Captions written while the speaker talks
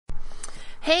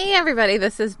Hey everybody,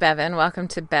 this is Bevan. Welcome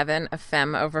to Bevan, a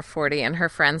femme over 40 and her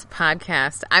friends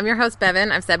podcast. I'm your host,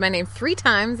 Bevan. I've said my name 3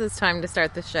 times. It's time to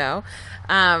start the show.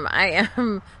 I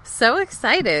am so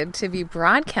excited to be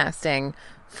broadcasting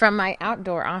from my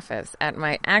outdoor office at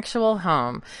my actual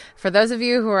home. For those of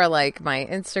you who are like my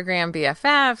Instagram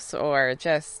BFFs or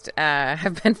just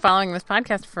have been following this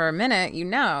podcast for a minute, you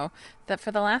know that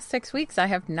for the last 6 weeks I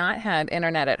have not had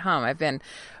internet at home. I've been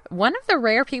one of the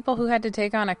rare people who had to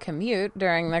take on a commute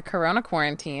during the corona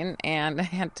quarantine, and I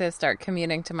had to start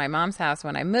commuting to my mom's house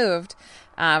when I moved.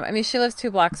 She lives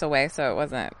 2 blocks away, so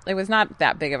it was not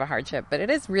that big of a hardship, but it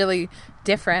is really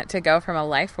different to go from a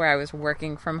life where I was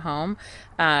working from home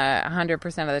 100%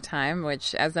 of the time,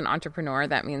 which as an entrepreneur,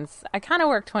 that means I kind of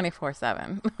work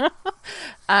 24/7.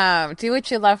 Do what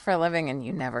you love for a living and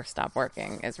you never stop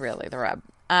working is really the rub.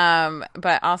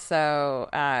 But also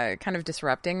kind of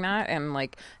disrupting that and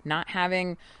like not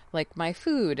having like my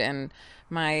food and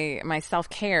my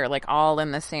self-care like all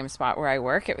in the same spot where I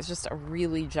work. It was just a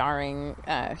really jarring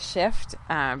shift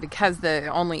because the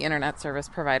only internet service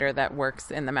provider that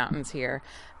works in the mountains here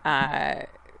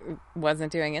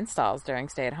wasn't doing installs during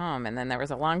stay at home, and then there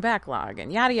was a long backlog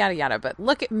and yada yada yada. But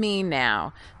look at me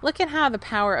now. Look at how the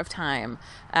power of time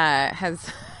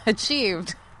has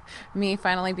achieved me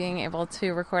finally being able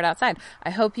to record outside. I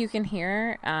hope you can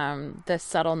hear the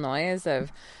subtle noise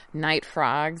of night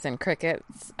frogs and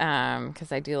crickets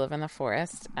because I do live in the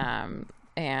forest.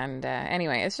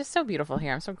 Anyway, it's just so beautiful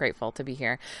here. I'm so grateful to be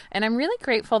here. And I'm really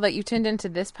grateful that you tuned into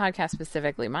this podcast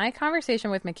specifically. My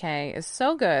conversation with McKay is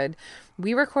so good.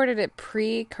 We recorded it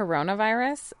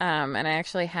pre-coronavirus, and I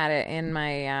actually had it in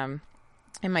my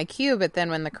queue, but then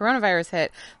when the coronavirus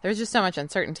hit, there was just so much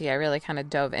uncertainty. I really kind of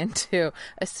dove into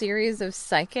a series of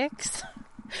psychics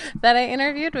that I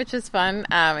interviewed, which is fun.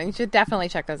 And you should definitely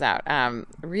check those out.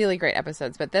 Really great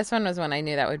episodes. But this one was one I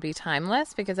knew that would be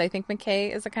timeless because I think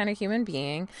McKay is a kind of human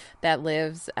being that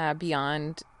lives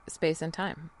beyond space and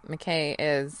time. McKay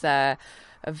is a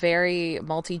very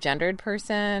multi-gendered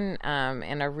person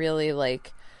and a really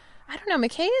I don't know,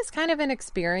 McKay is kind of an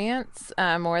experience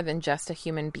more than just a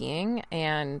human being,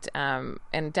 and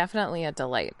definitely a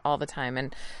delight all the time.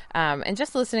 And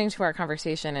just listening to our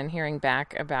conversation and hearing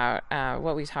back about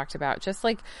what we talked about, just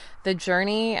like the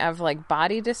journey of like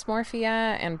body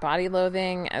dysmorphia and body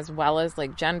loathing, as well as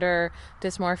like gender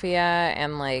dysmorphia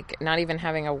and like not even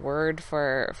having a word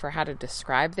for how to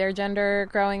describe their gender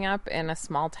growing up in a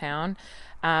small town.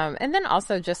 And then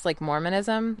also just like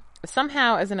Mormonism.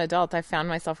 Somehow as an adult, I found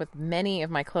myself with many of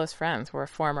my close friends who were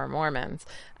former Mormons.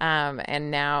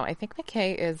 And now I think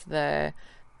McKay is the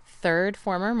 3rd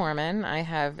former Mormon I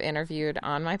have interviewed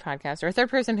on my podcast, or a 3rd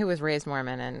person who was raised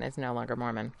Mormon and is no longer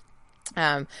Mormon.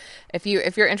 If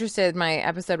you're interested, my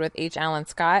episode with H. Alan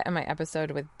Scott and my episode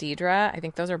with Deidre, I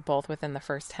think those are both within the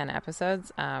first 10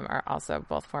 episodes, are also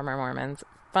both former Mormons.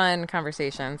 Fun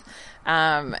conversations.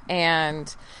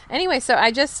 And anyway, so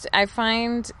I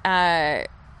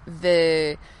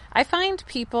find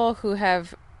people who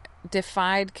have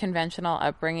defied conventional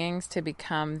upbringings to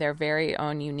become their very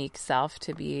own unique self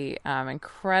to be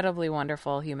incredibly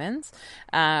wonderful humans.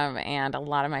 And a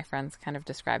lot of my friends kind of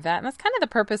describe that. And that's kind of the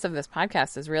purpose of this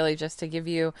podcast, is really just to give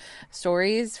you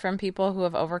stories from people who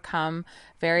have overcome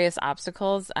various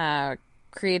obstacles,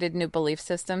 created new belief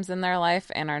systems in their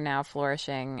life, and are now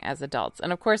flourishing as adults.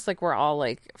 And of course, like, we're all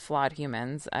like flawed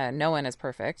humans. No one is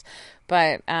perfect,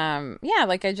 but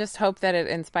I just hope that it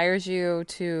inspires you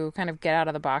to kind of get out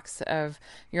of the box of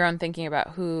your own thinking about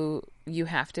who you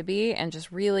have to be, and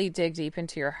just really dig deep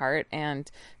into your heart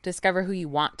and discover who you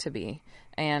want to be,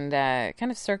 and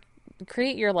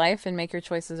create your life and make your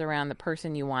choices around the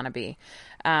person you want to be.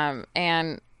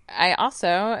 And I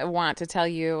also want to tell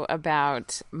you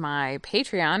about my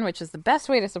Patreon, which is the best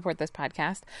way to support this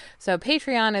podcast. So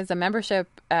Patreon is a membership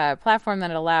platform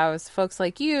that allows folks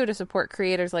like you to support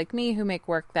creators like me who make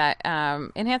work that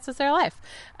enhances their life.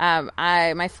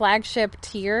 My flagship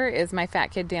tier is my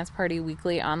Fat Kid Dance Party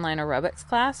weekly online aerobics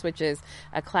class, which is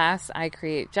a class I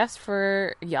create just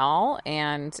for y'all.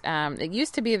 And it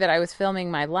used to be that I was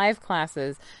filming my live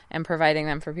classes and providing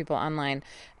them for people online.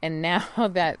 And now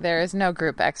that there is no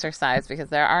group exercise because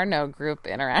there are no group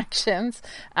interactions,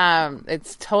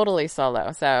 it's totally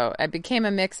solo. So it became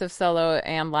a mix of solo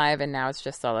and live, and now it's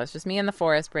just solo. It's just me in the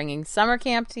forest bringing summer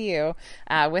camp to you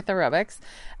with aerobics.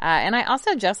 And I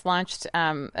also just launched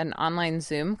an online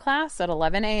Zoom class at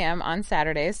 11 a.m. on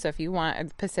Saturdays. So if you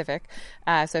want Pacific,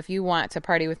 so if you want to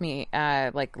party with me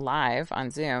like live on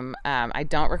Zoom, I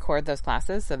don't record those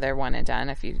classes, so they're one and done.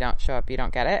 If you don't show up, you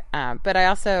don't get it. But I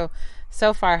also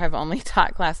so far have only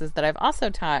taught classes that I've also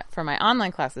taught for my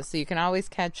online classes. So you can always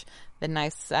catch the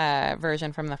nice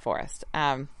version from the forest.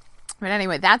 But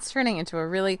anyway, that's turning into a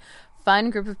really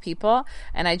fun group of people.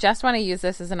 And I just want to use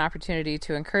this as an opportunity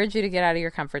to encourage you to get out of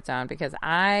your comfort zone, because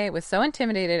I was so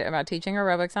intimidated about teaching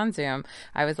aerobics on Zoom.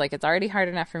 I was like, it's already hard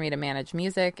enough for me to manage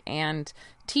music and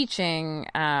teaching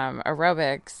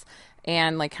aerobics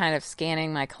and like kind of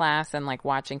scanning my class and like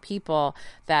watching people,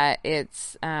 that it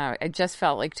just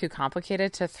felt like too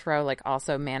complicated to throw like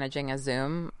also managing a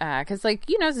Zoom, because like,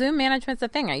 you know, Zoom management's a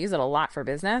thing. I use it a lot for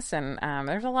business, and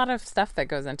there's a lot of stuff that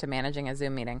goes into managing a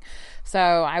Zoom meeting. So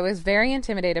I was very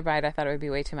intimidated by it. I thought it would be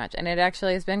way too much, and it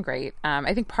actually has been great.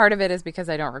 I think part of it is because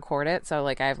I don't record it, so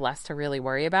like I have less to really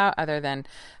worry about, other than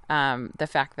the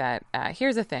fact that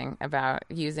here's the thing about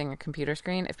using a computer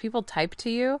screen. If people type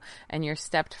to you and you're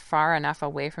stepped far enough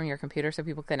away from your computer so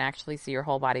people can actually see your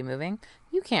whole body moving,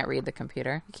 you can't read the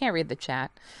computer. You can't read the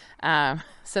chat.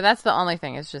 So that's the only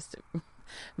thing. It's just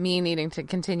me needing to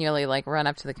continually like run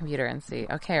up to the computer and see,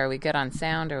 okay, are we good on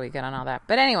sound? Are we good on all that?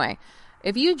 But anyway,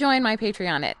 if you join my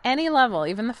Patreon at any level,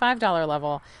 even the $5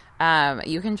 level,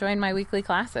 you can join my weekly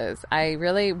classes. I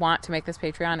really want to make this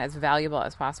Patreon as valuable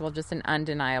as possible, just an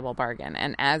undeniable bargain.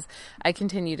 And as I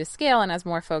continue to scale and as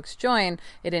more folks join,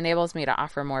 it enables me to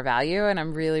offer more value. And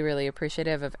I'm really, really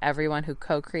appreciative of everyone who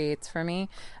co-creates for me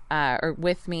or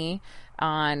with me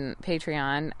on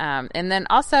Patreon. And then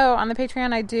also on the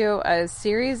Patreon, I do a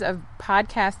series of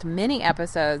podcast mini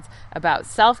episodes about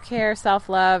self-care,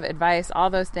 self-love, advice,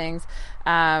 all those things.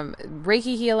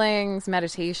 Reiki healings,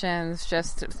 meditations,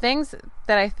 just things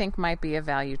that I think might be of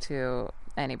value to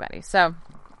anybody. So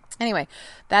anyway,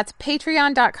 that's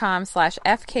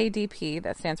patreon.com/FKDP.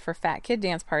 That stands for Fat Kid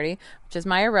Dance Party, which is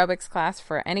my aerobics class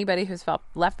for anybody who's felt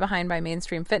left behind by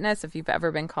mainstream fitness. If you've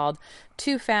ever been called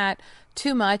too fat,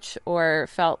 too much, or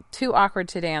felt too awkward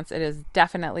to dance, it is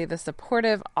definitely the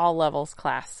supportive all levels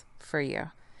class for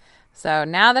you. So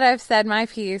now that I've said my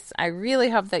piece, I really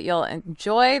hope that you'll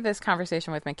enjoy this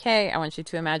conversation with McKay. I want you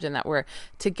to imagine that we're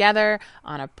together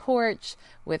on a porch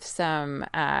with some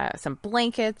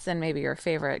blankets and maybe your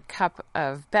favorite cup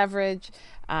of beverage,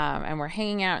 and we're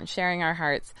hanging out and sharing our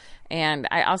hearts. And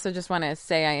I also just want to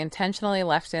say I intentionally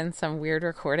left in some weird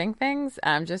recording things,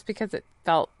 just because it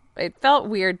felt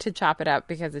weird to chop it up,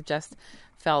 because it just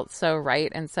felt so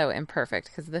right and so imperfect,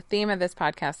 because the theme of this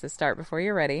podcast is start before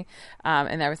you're ready.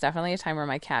 And there was definitely a time where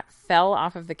my cat fell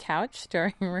off of the couch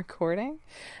during recording,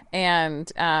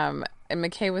 and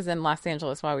McKay was in Los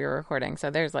Angeles while we were recording. So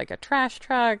there's like a trash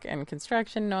truck and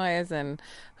construction noise and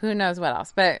who knows what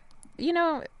else, but you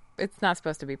know, it's not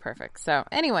supposed to be perfect. So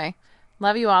anyway,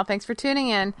 love you all. Thanks for tuning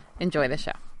in. Enjoy the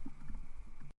show.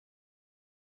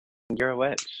 You're a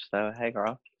witch, so hey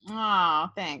girl. Oh,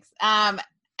 thanks.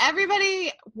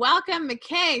 Everybody, welcome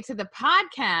McKay to the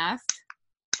podcast.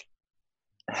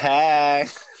 Hey.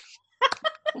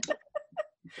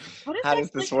 How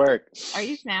does this work? Are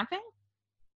you snapping?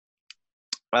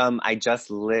 I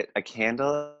just lit a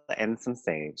candle and some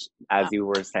sage as you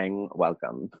were saying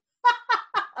welcome.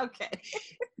 Okay.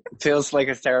 Feels like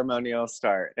a ceremonial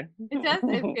start. It does.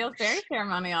 It feels very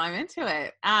ceremonial. I'm into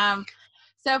it.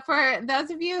 So for those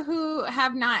of you who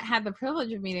have not had the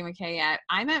privilege of meeting McKay yet,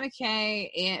 I met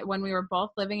McKay when we were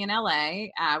both living in LA,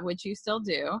 which you still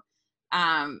do.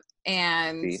 And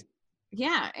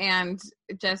yeah, and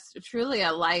just truly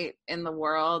a light in the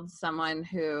world, someone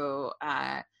who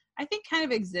I think kind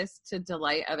of exists to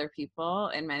delight other people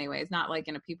in many ways, not like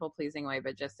in a people pleasing way,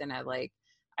 but just in a like,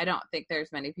 I don't think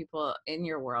there's many people in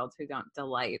your world who don't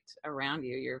delight around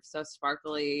you. You're so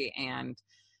sparkly and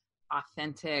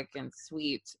authentic and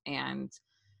sweet and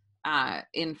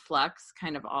in flux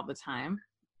kind of all the time.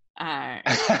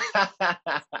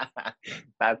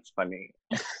 That's funny.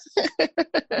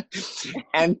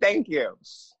 And thank you.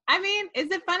 I mean,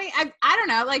 is it funny? I don't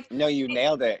know. Like, no, you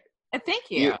nailed it.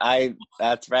 Thank you.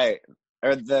 That's right.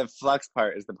 Or the flux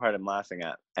part is the part I'm laughing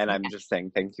at. And I'm just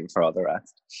saying thank you for all the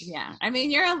rest. Yeah. I mean,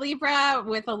 you're a Libra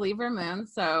with a Libra moon,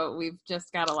 so we've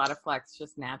just got a lot of flux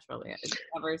just naturally. It's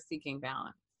ever seeking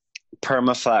balance.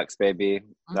 Permaflux, baby.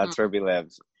 That's where we live.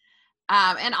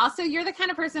 And also, you're the kind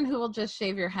of person who will just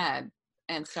shave your head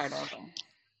and start over.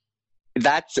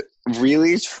 That's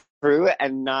really true.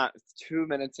 And not 2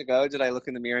 minutes ago did I look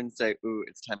in the mirror and say, ooh,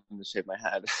 it's time to shave my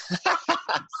head.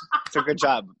 So good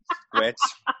job, witch.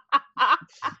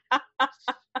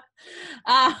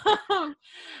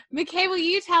 McKay, will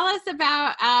you tell us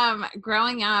about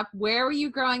growing up? Where were you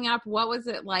growing up? What was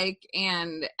it like?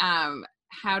 And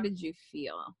how did you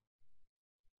feel?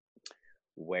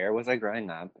 Where was I growing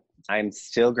up? I'm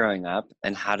still growing up.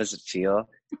 And how does it feel?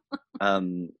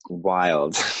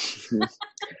 Wild.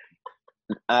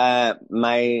 I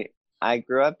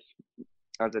grew up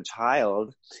as a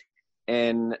child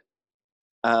in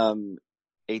a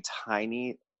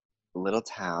tiny little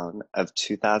town of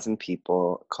 2,000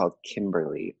 people called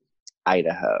Kimberly,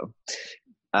 Idaho.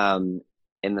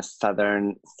 In the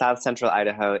south central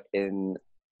Idaho, in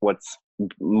what's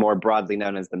more broadly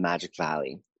known as the Magic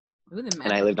Valley. Ooh,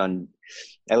 and I lived on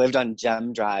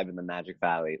Gem Drive in the Magic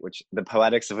Valley, which the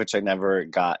poetics of which I never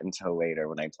got until later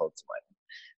when I told someone.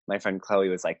 My friend Chloe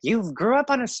was like, "You grew up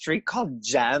on a street called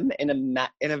Gem in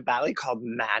a valley called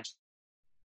Magic,"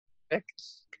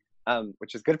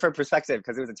 which is good for perspective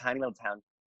because it was a tiny little town,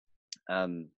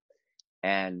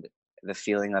 and the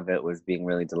feeling of it was being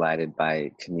really delighted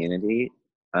by community,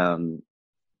 and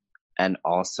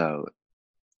also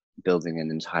building an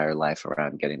entire life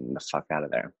around getting the fuck out of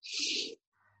there.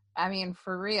 I mean,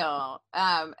 for real.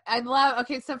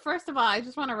 Okay, so first of all, I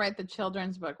just want to write the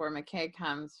children's book where McKay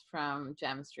comes from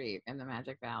Gem Street in the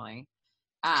Magic Valley.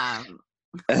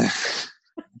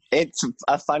 It's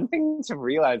a fun thing to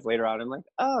realize later on. I'm like,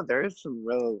 oh, there is some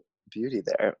real beauty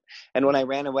there. And when I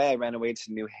ran away to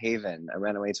New Haven. I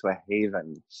ran away to a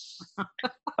haven.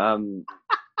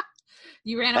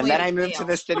 You ran away. And then I moved to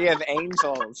the City of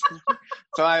Angels.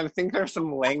 So I think there's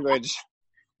some language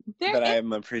that I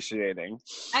am appreciating.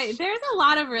 There's a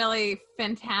lot of really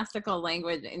fantastical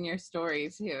language in your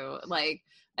story too, like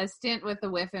a stint with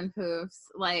the Whiff and Poofs,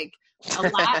 like a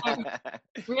lot of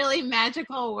really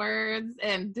magical words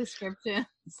and descriptions.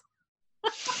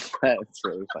 That's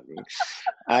really funny.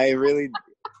 I really,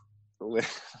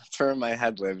 that's where my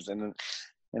head lives, in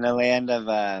a land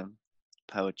of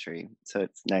poetry. So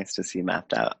it's nice to see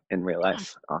mapped out in real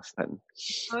life often.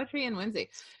 Poetry and whimsy.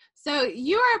 So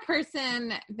you are a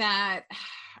person that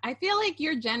I feel like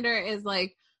your gender is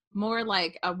like more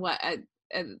like a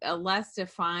less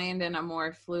defined and a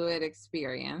more fluid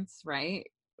experience, right?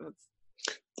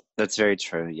 That's very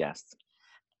true. Yes.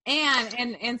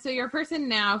 And so you're a person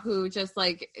now who, just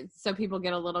like, so people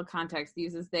get a little context,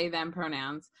 uses they them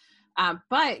pronouns,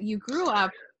 but you grew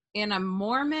up in a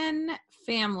Mormon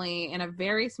family in a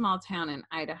very small town in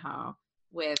Idaho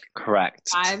with correct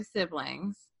 5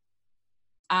 siblings.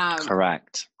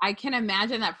 Correct. I can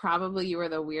imagine that probably you were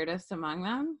the weirdest among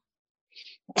them.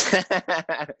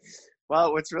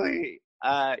 Well, what's really,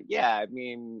 I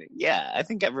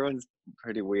think everyone's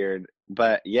pretty weird,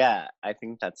 but yeah, I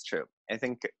think that's true. I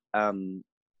think I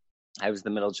was the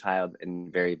middle child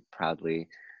and very proudly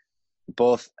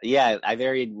I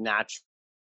very naturally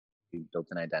built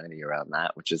an identity around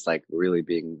that, which is like really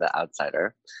being the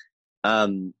outsider.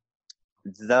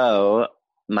 Though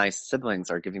my siblings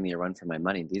are giving me a run for my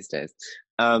money these days.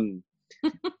 I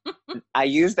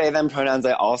use they, them pronouns.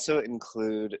 I also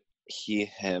include he,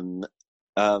 him,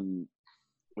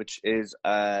 which is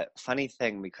a funny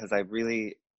thing because I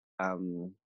really, I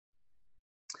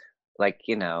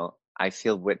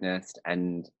feel witnessed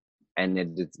and it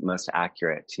is most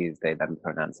accurate to use they, them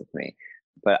pronouns with me.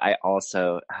 But I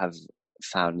also have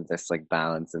found this like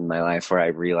balance in my life where I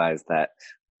realize that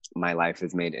my life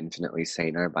is made infinitely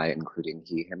saner by including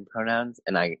he, him pronouns.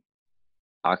 And I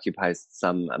occupy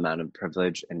some amount of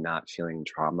privilege in not feeling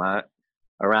trauma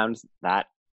around that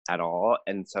at all.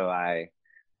 And so I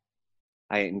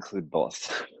include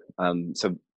both.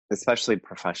 So especially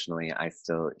professionally, I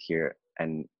still hear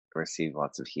and receive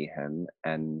lots of he, him,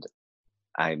 and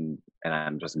I'm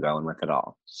just going with it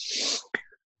all.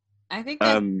 I think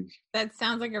that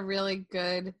sounds like a really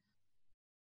good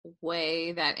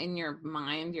way that in your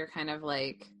mind you're kind of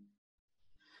like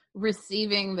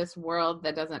receiving this world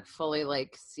that doesn't fully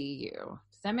like see you.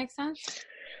 Does that make sense?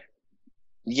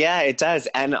 Yeah, it does.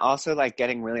 And also like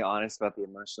getting really honest about the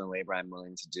emotional labor I'm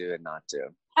willing to do and not do.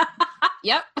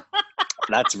 Yep.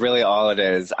 That's really all it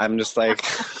is. I'm just like,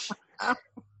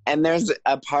 and there's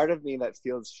a part of me that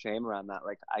feels shame around that.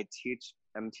 Like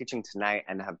I'm teaching tonight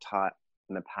and have taught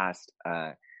in the past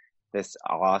this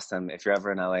awesome, if you're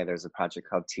ever in LA, there's a project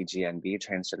called TGNB,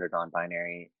 Transgender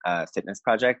Non-Binary Fitness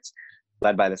Project,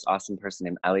 led by this awesome person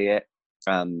named Elliot.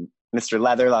 Mr.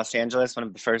 Leather, Los Angeles, one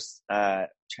of the first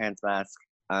trans mask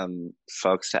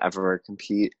folks to ever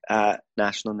compete at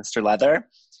National Mr. Leather.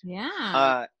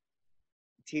 Yeah.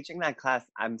 Teaching that class,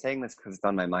 I'm saying this because it's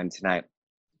on my mind tonight,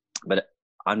 but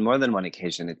on more than one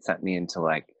occasion, it sent me into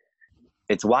like,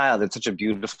 it's wild. It's such a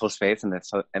beautiful space and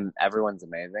everyone's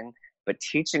amazing. But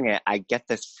teaching it, I get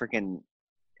this freaking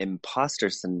imposter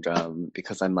syndrome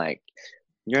because I'm like,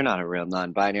 you're not a real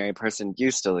non-binary person. You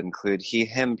still include he,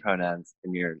 him pronouns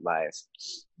in your life.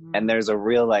 Mm. And there's a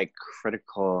real like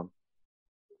critical,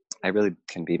 I really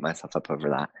can beat myself up over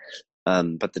that.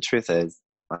 But the truth is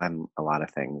I'm a lot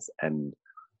of things and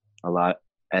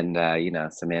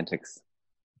semantics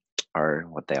are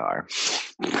what they are.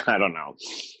 I don't know.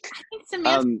 I think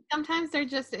semantics, sometimes they're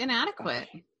just inadequate.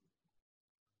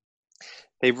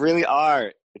 They really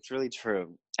are. It's really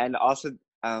true. And also,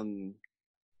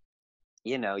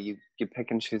 you know, you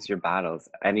pick and choose your battles,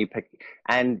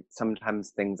 and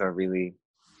sometimes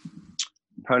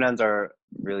pronouns are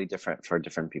really different for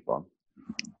different people.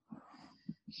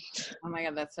 Oh my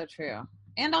God, that's so true.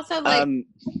 And also, like,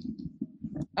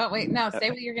 oh wait, no, say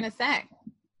what you're gonna say.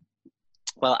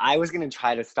 Well, I was going to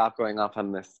try to stop going off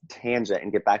on this tangent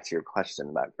and get back to your question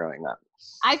about growing up.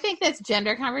 I think this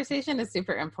gender conversation is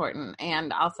super important.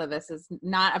 And also, this is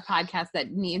not a podcast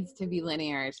that needs to be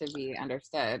linear to be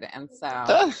understood. And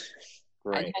so,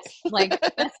 Great.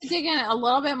 Let's dig in a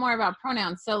little bit more about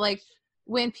pronouns. So, like,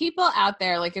 when people out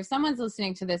there, like, if someone's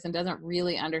listening to this and doesn't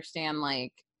really understand,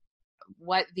 like,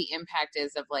 what the impact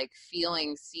is of like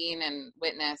feeling seen and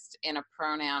witnessed in a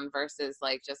pronoun versus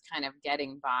like just kind of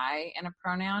getting by in a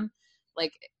pronoun,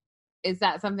 like, is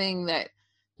that something that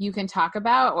you can talk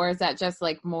about, or is that just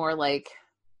like more like,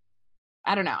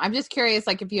 I don't know, I'm just curious,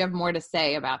 like, if you have more to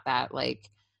say about that, like,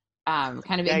 kind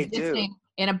of existing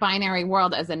in a binary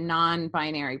world as a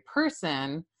non-binary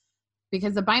person,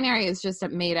 because the binary is just a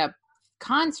made up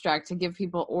construct to give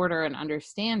people order and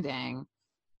understanding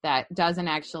that doesn't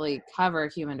actually cover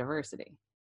human diversity.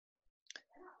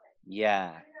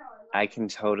 Yeah, I can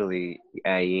totally,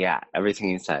 everything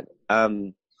you said.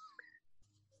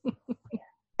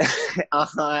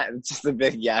 Just a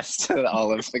big yes to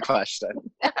all of the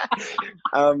question.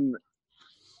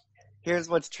 Here's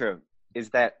what's true,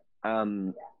 is that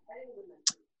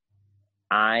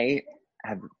I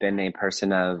have been a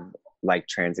person of like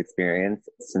trans experience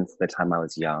since the time I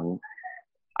was young.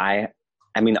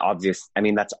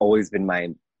 That's always been my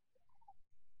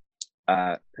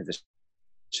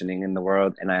positioning in the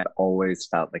world, and I've always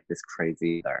felt like this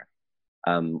crazy,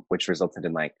 which resulted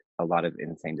in like a lot of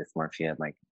insane dysmorphia and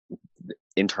like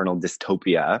internal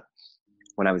dystopia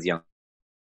when I was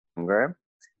younger.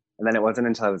 And then it wasn't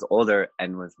until I was older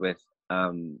and was with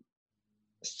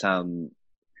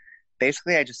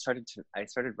basically I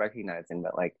started recognizing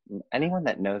that like anyone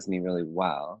that knows me really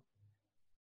well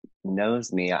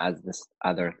knows me as this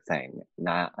other thing,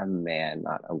 not a man,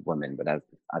 not a woman, but as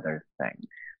this other thing.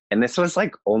 And this was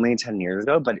like only 10 years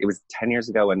ago, but it was 10 years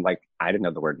ago when like I didn't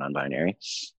know the word non-binary.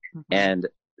 Mm-hmm. And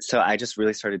so I just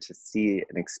really started to see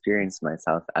and experience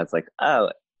myself as like,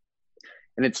 oh,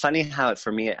 and it's funny how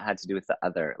for me it had to do with the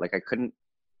other. Like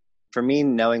for me,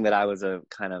 knowing that I was a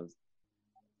kind of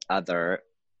other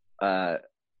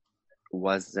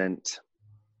wasn't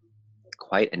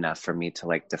quite enough for me to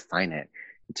like define it.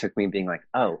 It took me being like,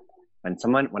 oh,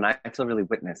 when I feel really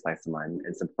witnessed by someone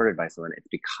and supported by someone, it's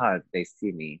because they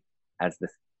see me as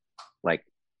this like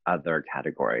other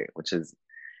category, which is,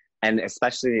 and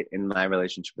especially in my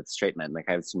relationship with straight men, like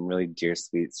I have some really dear,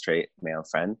 sweet, straight male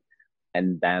friends,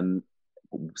 and them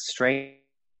strangely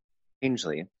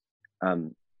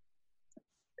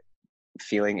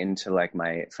feeling into like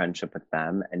my friendship with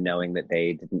them and knowing that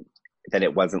that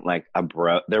it wasn't like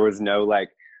there was no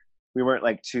like, we weren't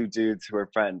like two dudes who were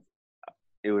friends.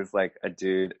 It was like a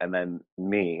dude and then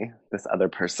me, this other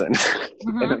person,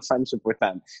 mm-hmm. in a friendship with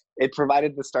them. It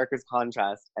provided the starkest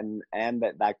contrast, and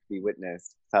that could be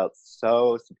witnessed felt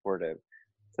so supportive.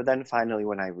 So then finally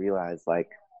when I realized like,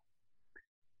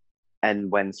 and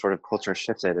when sort of culture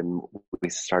shifted and we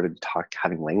started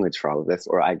having language for all of this,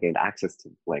 or I gained access to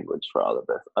language for all of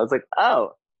this, I was like,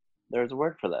 oh, there's a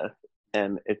word for this,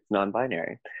 and it's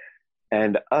non-binary.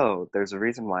 And oh, there's a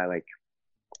reason why like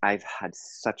I've had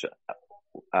such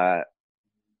a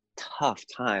tough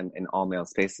time in all male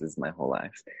spaces my whole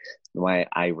life, why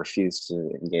I refuse to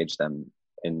engage them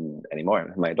anymore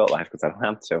in my adult life because I don't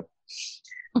have to.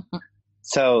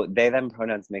 So they, them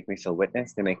pronouns make me feel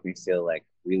witnessed. They make me feel like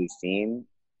really seen.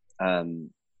 And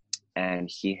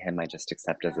he, him, I just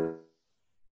accept as a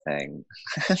thing.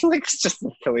 Like it's just a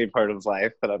silly part of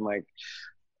life. But I'm like,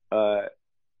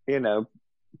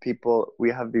 people,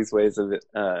 we have these ways of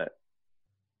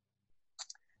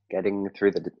getting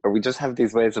through or we just have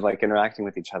these ways of like interacting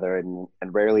with each other, and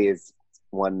rarely is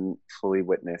one fully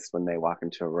witnessed when they walk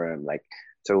into a room. Like,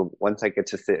 so once I get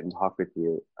to sit and talk with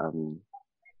you,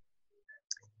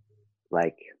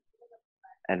 like,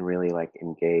 and really like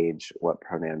engage what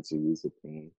pronouns you use with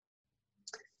me,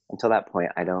 until that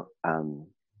point, I don't,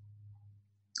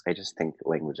 I just think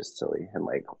language is silly and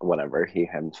like, whatever, he,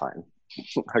 him, fine.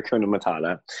 Hakuna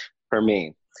Matata. For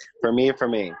me.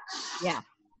 Yeah.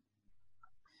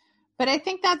 But I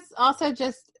think that's also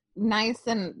just nice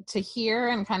and to hear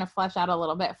and kind of flesh out a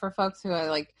little bit for folks who are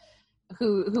like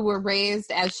who were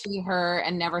raised as she, her,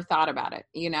 and never thought about it,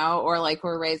 you know, or like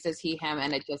were raised as he, him,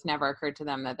 and it just never occurred to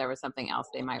them that there was something else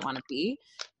they might want to be.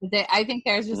 I think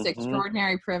there's just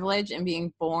extraordinary privilege in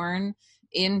being born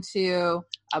into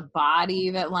a body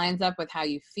that lines up with how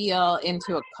you feel,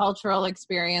 into a cultural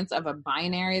experience of a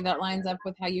binary that lines up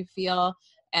with how you feel,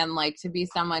 and like to be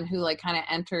someone who like kind of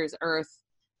enters Earth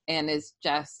and is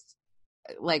just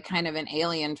like kind of an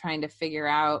alien trying to figure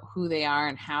out who they are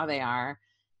and how they are.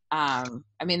 I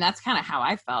mean, that's kind of how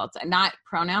I felt, and not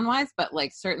pronoun wise, but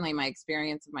like certainly my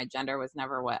experience of my gender was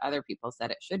never what other people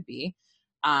said it should be.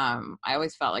 I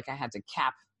always felt like I had to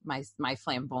cap my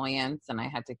flamboyance, and I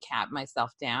had to cap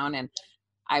myself down. And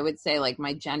I would say like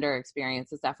my gender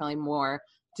experience is definitely more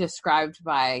described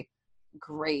by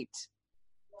great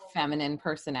feminine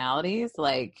personalities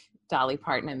like Dolly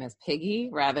Parton and Miss Piggy,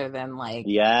 rather than like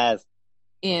yes,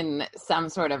 in some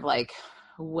sort of like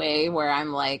way where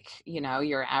I'm like, you know,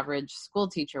 your average school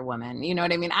teacher woman, you know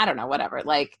what I mean? I don't know, whatever.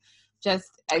 Like,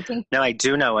 just, I think. No, I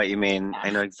do know what you mean. Yeah.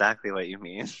 I know exactly what you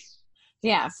mean.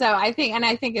 Yeah. So I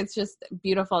think it's just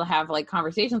beautiful to have like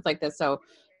conversations like this. So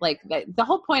like the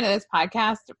whole point of this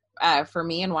podcast for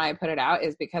me, and why I put it out,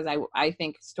 is because I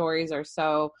think stories are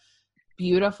so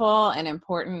beautiful and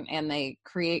important, and they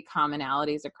create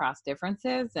commonalities across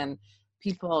differences, and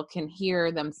people can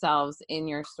hear themselves in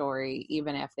your story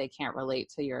even if they can't relate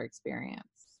to your experience.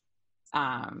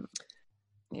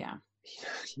 Yeah.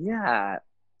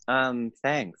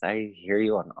 Thanks. I hear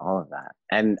you on all of that,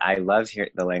 and I love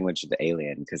the language of the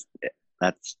alien, because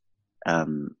that's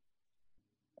that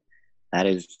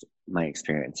is my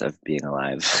experience of being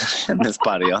alive in this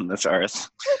body on this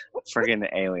earth. Friggin'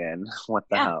 alien. What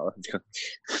the hell?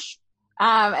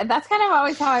 And that's kind of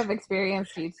always how I've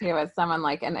experienced you too, as someone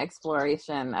like an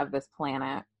exploration of this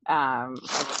planet over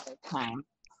this time.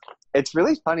 It's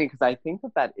really funny because I think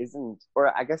that isn't,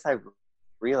 or I guess I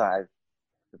realized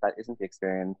that isn't the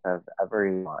experience of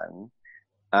everyone.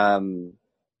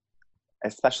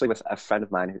 Especially with a friend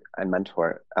of mine and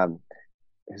mentor,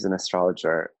 who's an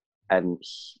astrologer and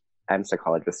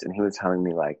psychologist, and he was telling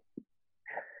me like,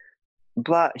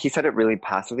 blah. He said it really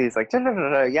passively. He's like, da, da, da,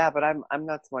 da, yeah, but I'm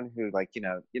not someone who like, you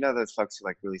know those folks who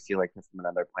like really feel like they're from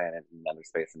another planet and another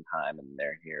space and time, and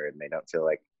they're here and they don't feel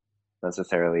like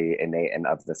necessarily innate and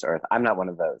of this earth. I'm not one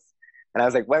of those. And I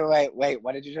was like, wait,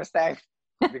 what did you just say?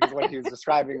 Because what he was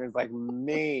describing was like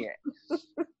me.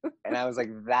 And I was like,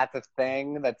 that's a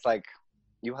thing that's like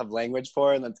you have language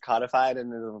for and that's codified.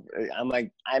 And I'm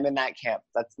like, I'm in that camp.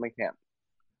 That's my camp.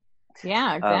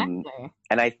 Yeah, exactly.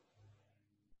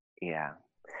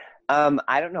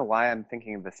 I don't know why I'm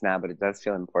thinking of this now, but it does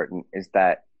feel important, is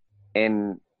that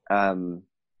in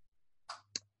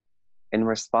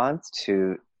response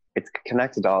to, it's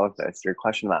connected to all of this, your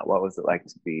question about what was it like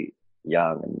to be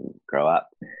young and grow up.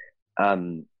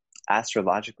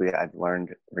 Astrologically, I've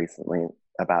learned recently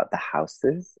about the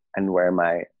houses and where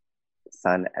my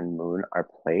sun and moon are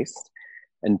placed.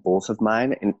 And both of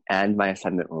mine and my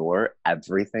ascendant ruler,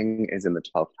 everything is in the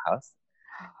 12th house.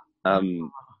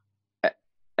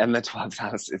 And the 12th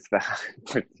house is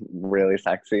really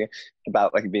sexy,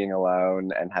 about like being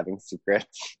alone and having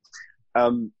secrets.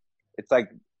 It's like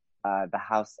the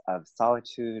house of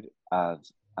solitude, of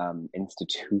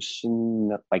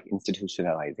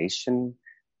institutionalization,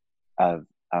 of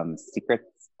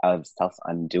secrets, of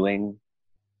self-undoing,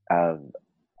 of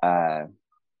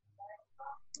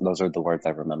those are the words I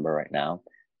remember right now.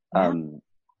 Yeah.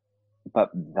 But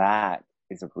that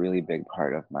is a really big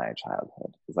part of my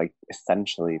childhood. It's like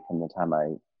essentially from the time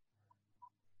I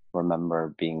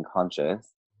remember being conscious,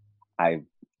 I've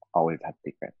always had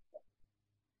secrets.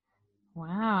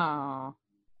 Wow.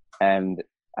 And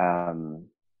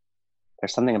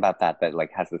there's something about that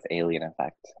like has this alien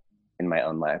effect in my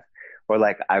own life. Or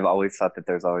like I've always thought that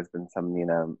there's always been some,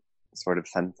 sort of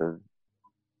sense of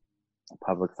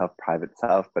public self, private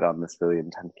self, but on this really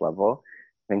intense level.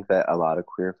 I think that a lot of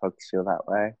queer folks feel that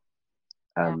way.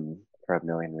 For a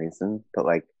million reasons, but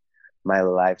like my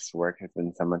life's work has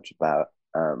been so much about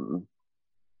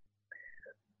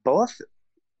both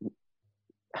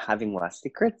having less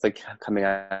secrets, like coming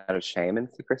out of shame and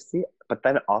secrecy, but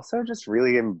then also just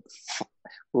really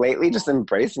lately just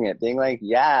embracing it, being like,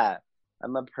 yeah,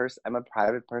 I'm a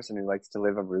private person who likes to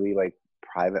live a really like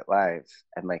private life,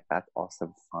 and like that's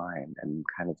also fine and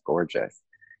kind of gorgeous.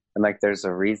 And like there's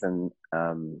a reason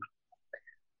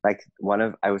like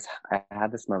I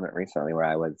had this moment recently where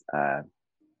I was I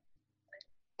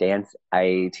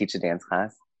teach a dance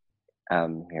class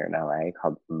here in LA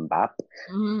called Mbop.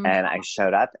 Mm-hmm. And I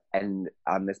showed up, and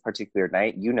on this particular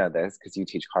night, you know this because you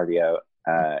teach cardio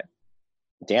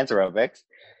dance aerobics,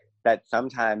 that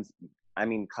sometimes I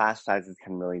mean, class sizes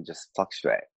can really just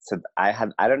fluctuate. So I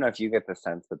don't know if you get the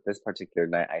sense, but this particular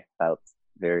night I felt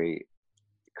very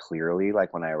clearly,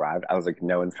 like when I arrived, I was like,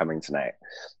 no one's coming tonight.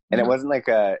 And it wasn't like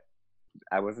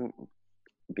I wasn't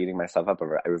beating myself up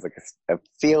over it. It was like a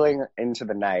feeling into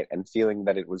the night and feeling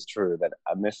that it was true that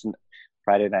on this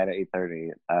Friday night at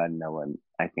 8:30,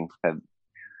 I think that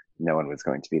no one was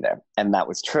going to be there. And that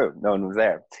was true. No one was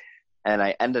there. And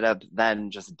I ended up then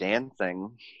just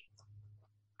dancing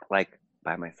like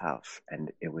by myself.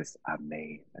 And it was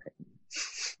amazing.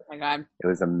 Oh my God. It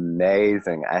was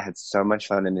amazing. I had so much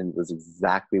fun and it was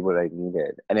exactly what I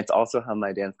needed. And it's also how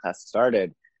my dance class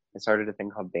started. I started a thing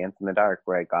called Dance in the Dark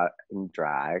where I got in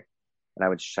drag and I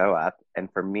would show up.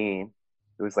 And for me,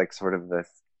 it was like sort of this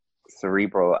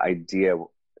cerebral idea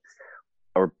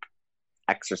or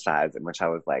exercise in which I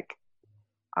was like,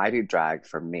 I do drag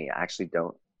for me.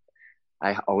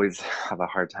 I always have a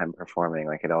hard time performing.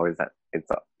 Like it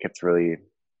gets really,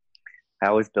 I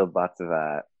always build lots of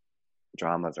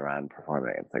dramas around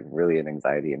performing. It's like really an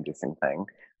anxiety inducing thing.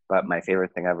 But my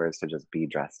favorite thing ever is to just be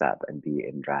dressed up and be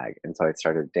in drag. And so I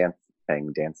started Dance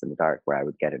in the Dark, where I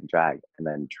would get in drag and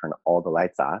then turn all the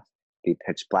lights off, be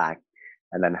pitch black,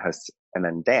 and then host and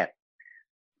then dance.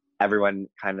 Everyone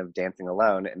kind of dancing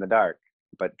alone in the dark,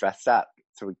 but dressed up.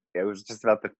 So it was just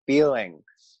about the feeling.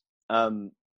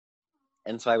 And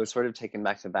so I was sort of taken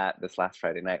back to that this last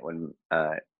Friday night when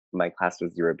my class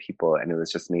was 0 people and it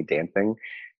was just me dancing.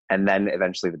 And then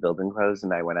eventually the building closed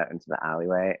and I went out into the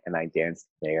alleyway and I danced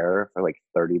there for like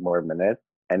 30 more minutes.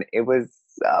 And it was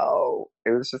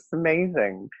just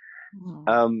amazing.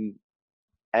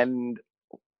 And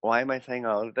why am I saying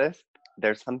all of this?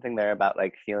 There's something there about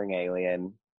like feeling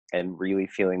alien and really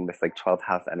feeling this like 12th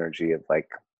house energy of like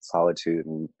solitude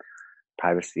and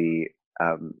privacy.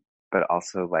 But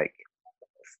also like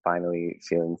finally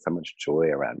feeling so much joy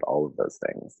around all of those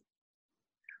things.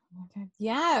 Okay.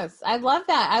 Yes, I love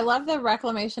that. I love the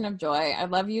reclamation of joy. I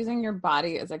love using your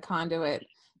body as a conduit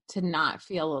to not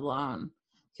feel alone.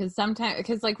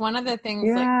 Because like one of the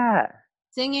things like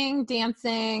singing,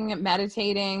 dancing,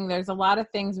 meditating, there's a lot of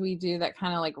things we do that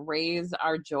kind of like raise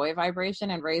our joy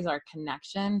vibration and raise our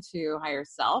connection to higher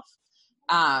self.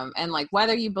 And like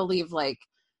whether you believe like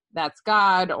that's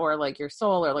God or like your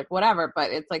soul or like whatever, but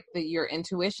it's like your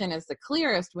intuition is the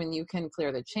clearest when you can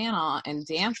clear the channel, and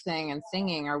dancing and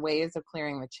singing are ways of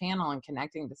clearing the channel and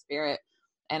connecting to spirit.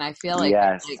 And I feel like,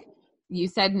 like you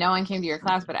said no one came to your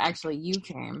class, but actually you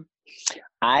came.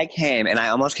 I came, and I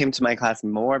almost came to my class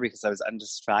more because I was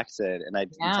undistracted and I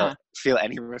didn't feel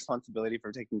any responsibility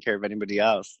for taking care of anybody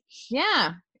else.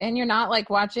 Yeah. And you're not like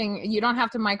watching, you don't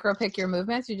have to micro pick your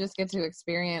movements. You just get to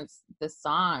experience the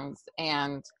songs.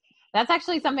 And that's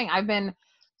actually something I've been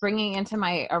bringing into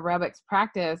my aerobics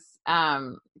practice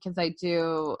because I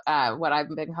do what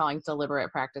I've been calling deliberate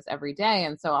practice every day.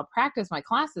 And so I'll practice my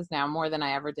classes now more than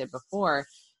I ever did before.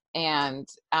 And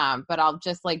but I'll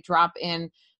just like drop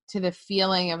in to the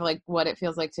feeling of like what it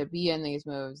feels like to be in these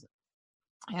moves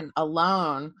and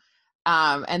alone.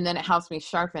 And then it helps me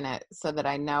sharpen it so that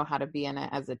I know how to be in it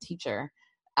as a teacher.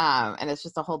 And it's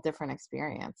just a whole different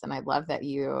experience. And I love that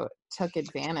you took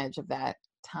advantage of that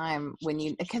time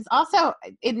because also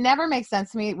it never makes sense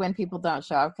to me when people don't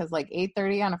show up, because like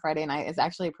 8:30 on a Friday night is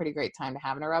actually a pretty great time to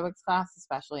have an aerobics class,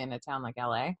 especially in a town like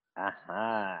LA.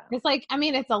 It's like, I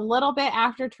mean, it's a little bit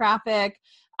after traffic.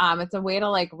 It's a way to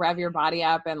like rev your body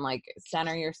up and like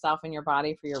center yourself in your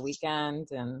body for your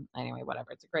weekend. And anyway, whatever,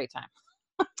 it's a great time.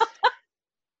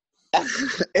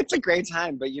 It's a great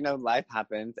time, but you know, life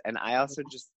happens. And I also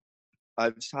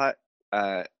I've taught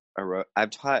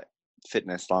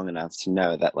fitness long enough to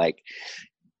know that like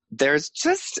there's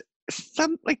just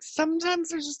sometimes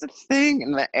there's just a thing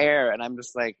in the air and I'm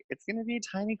just like, it's gonna be a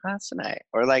tiny class tonight,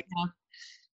 or like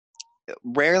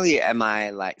rarely am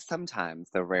I as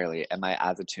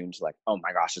attuned to like, oh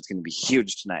my gosh, it's gonna be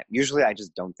huge tonight. Usually I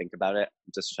just don't think about it,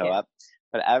 just show up.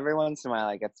 But every once in a while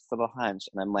I get this little hunch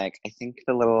and I'm like, I think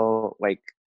the little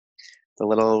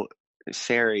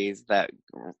fairies that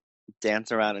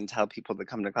dance around and tell people to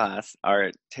come to class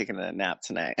are taking a nap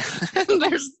tonight.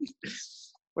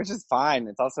 Which is fine.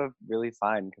 It's also really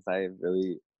fine because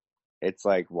it's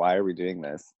like, why are we doing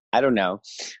this? I don't know.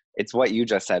 It's what you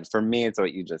just said. For me, it's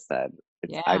what you just said.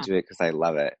 I do it because I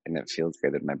love it and it feels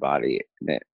good in my body, and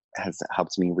it has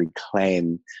helped me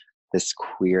reclaim this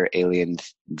queer alien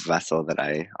vessel that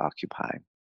I occupy.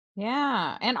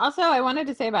 Yeah. And also I wanted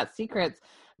to say about secrets.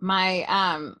 My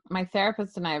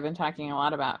therapist and I have been talking a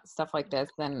lot about stuff like this,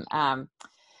 and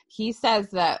he says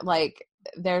that like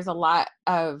there's a lot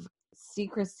of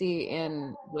secrecy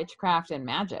in witchcraft and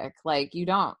magic. Like you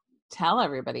don't tell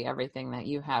everybody everything that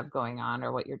you have going on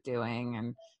or what you're doing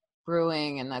and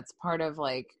brewing, and that's part of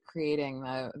like creating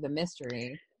the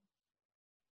mystery.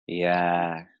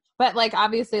 Yeah. But like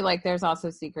obviously like there's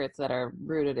also secrets that are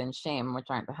rooted in shame, which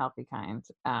aren't the healthy kind.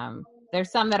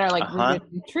 There's some that are like Uh-huh.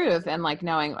 rooted in truth and like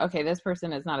knowing, okay, this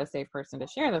person is not a safe person to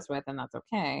share this with, and that's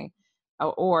okay.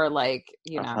 Or like,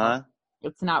 Uh-huh.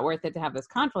 it's not worth it to have this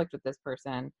conflict with this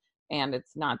person, and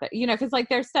it's not that, because like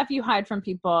there's stuff you hide from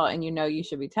people and you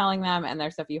should be telling them, and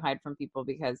there's stuff you hide from people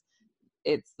because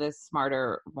it's the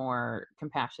smarter, more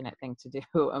compassionate thing to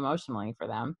do emotionally for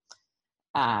them.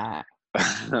 Right.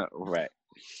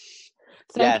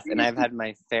 So Yes, and I've had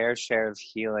my fair share of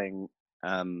healing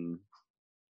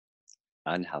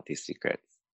unhealthy secrets.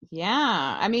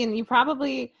 yeah, I mean, you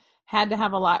probably had to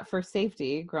have a lot for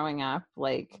safety growing up.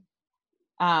 Like,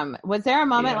 was there a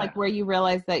moment Yeah. like where you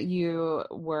realized that you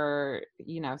were,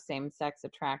 same sex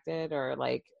attracted, or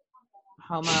like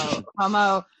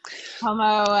homo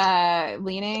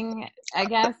leaning, I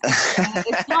guess?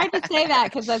 It's hard to say that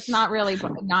because that's not really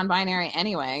non-binary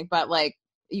anyway, but like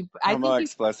I Homo think you,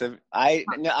 explosive. I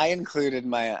included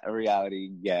my reality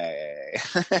gay.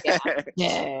 yeah,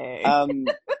 yay.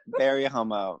 Very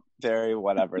homo, very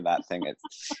whatever that thing is.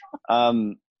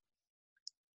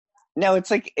 No,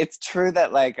 it's like it's true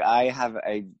that like I have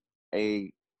I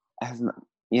have,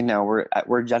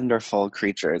 we're genderful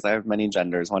creatures. I have many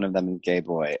genders. One of them is gay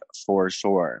boy for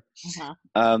sure.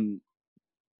 Uh-huh.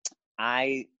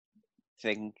 I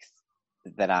think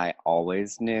that I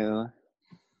always knew.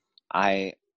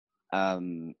 I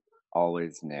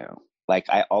always knew. Like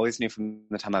I always knew from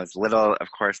the time I was little.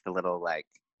 Of course, the little like,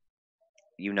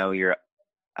 you're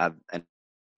an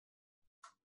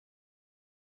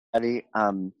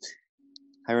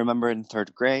I remember in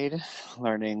third grade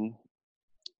learning.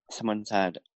 Someone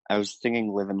said I was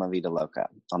singing "Live in La Vida Loca"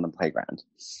 on the playground,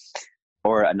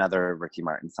 or another Ricky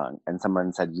Martin song, and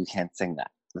someone said, "You can't sing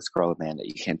that." This girl Amanda,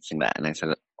 you can't sing that, and I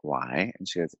said, "Why?" And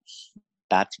she goes,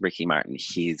 "That's Ricky Martin.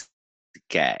 He's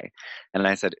gay." And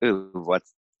I said, "Ooh,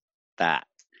 what's that?"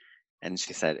 And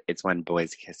she said, "It's when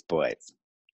boys kiss boys."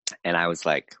 And I was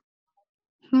like,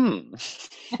 and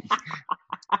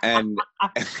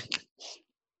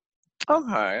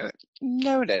okay,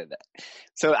 noted.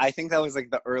 So I think that was like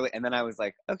the early, and then I was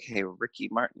like, okay, Ricky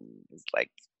Martin is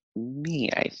like me,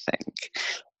 I think.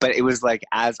 But it was like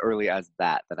as early as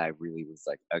that I really was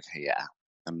like, okay, yeah,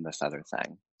 I'm this other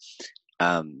thing.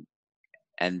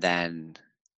 And then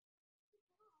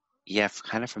yeah,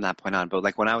 kind of from that point on. But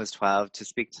like when I was 12, to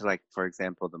speak to like, for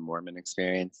example, the Mormon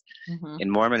experience, Mm-hmm. in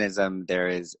Mormonism, there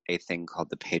is a thing called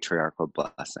the patriarchal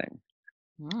blessing.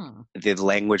 Mm. The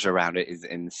language around it is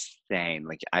insane.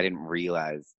 Like I didn't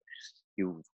realize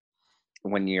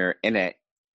when you're in it,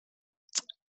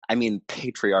 I mean,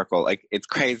 patriarchal, like it's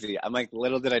crazy. I'm like,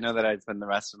 little did I know that I'd spend the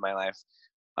rest of my life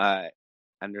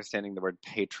understanding the word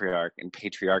patriarch and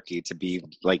patriarchy to be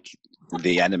like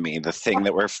the enemy, the thing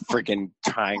that we're freaking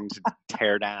trying to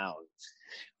tear down.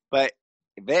 But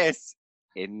this,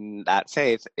 in that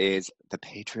faith, is the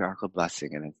patriarchal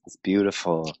blessing, and it's this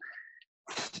beautiful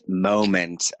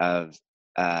moment of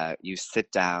you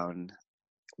sit down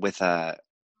with a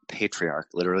patriarch.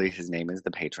 Literally, his name is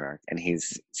the patriarch, and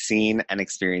he's seen and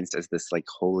experienced as this like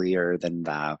holier than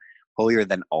thou, holier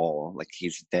than all. Like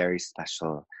he's very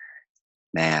special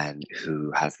man who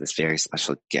has this very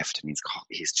special gift, and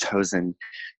he's chosen,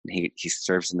 and he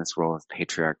serves in this role of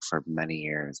patriarch for many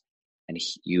years. And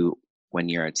when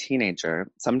you're a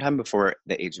teenager, sometime before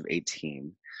the age of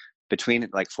 18, between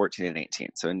like 14 and 18,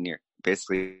 so in your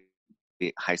basically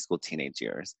high school teenage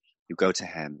years, you go to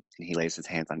him and he lays his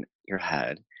hands on your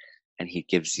head and he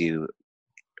gives you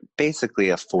basically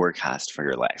a forecast for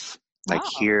your life. Like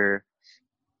here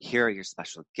are your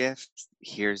special gifts.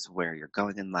 Here's where you're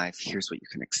going in life. Here's what you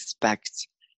can expect.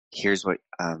 Here's what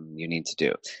you need to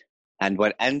do. And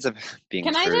what ends up being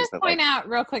Can I true just is that point out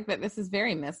real quick that this is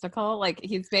very mystical? Like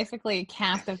he's basically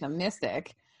cast as a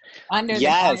mystic under the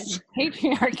guise of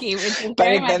patriarchy, which is but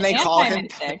very then much they call him,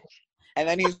 anti-mystic. and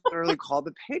then he's literally called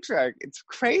the patriarch. It's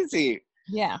crazy.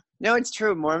 Yeah. No, it's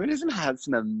true. Mormonism has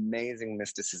some amazing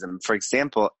mysticism. For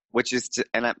example, which is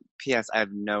P.S. I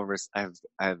have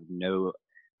no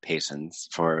patience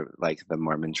for like the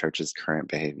Mormon Church's current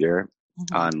behavior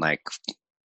on like,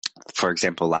 for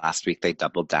example, last week they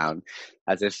doubled down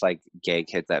as if like gay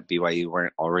kids at BYU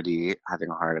weren't already having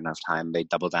a hard enough time. They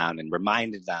doubled down and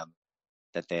reminded them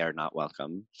that they are not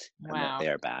welcome and that they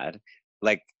are bad.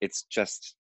 Like it's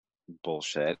just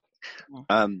bullshit.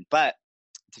 But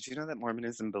did you know that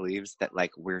Mormonism believes that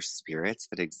like we're spirits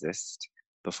that exist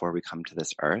before we come to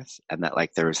this earth, and that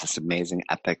like there was this amazing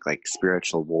epic like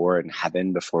spiritual war in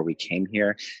heaven before we came here,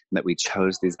 and that we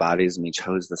chose these bodies and we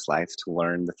chose this life to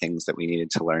learn the things that we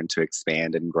needed to learn to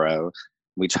expand and grow.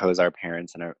 We chose our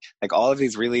parents and our like all of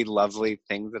these really lovely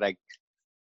things that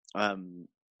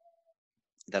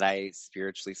I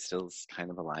spiritually still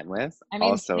kind of align with. I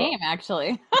mean, Also, same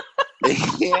actually.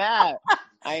 yeah,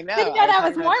 I know. Didn't know I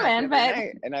was that was talking about Chuck Mormon, the other but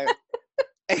night, and I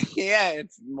yeah,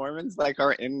 it's Mormons like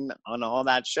are in on all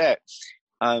that shit.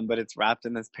 But it's wrapped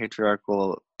in this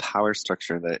patriarchal power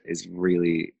structure that is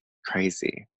really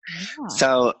crazy. yeah.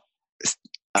 So,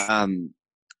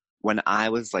 when I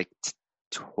was like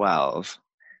 12,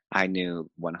 I knew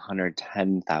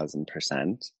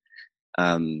 110,000%.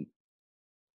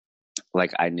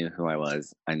 Like I knew who I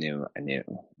was. I knew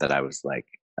that I was like,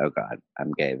 oh God,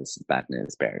 I'm gay. This is bad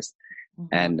news bears.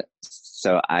 Mm-hmm. And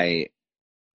so I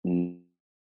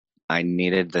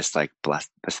needed this like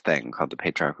this thing called the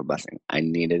patriarchal blessing. I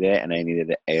needed it, and I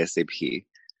needed it ASAP,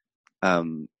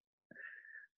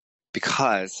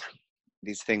 because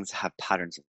these things have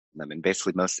patterns in them, and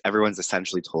basically everyone's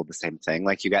essentially told the same thing.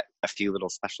 Like you get a few little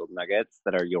special nuggets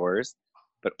that are yours,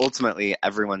 but ultimately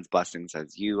everyone's blessing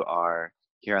says you are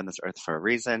here on this earth for a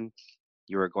reason.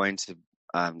 You are going to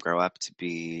grow up to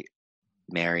be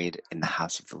married in the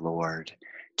house of the Lord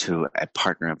to a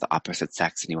partner of the opposite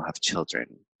sex, and you will have children,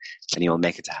 and you will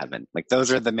make it to heaven. Like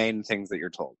those are the main things that you're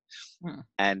told.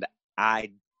 And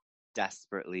I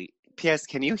desperately, P.S.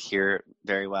 can you hear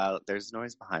very well? There's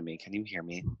noise behind me. Can you hear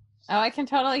me? Oh, I can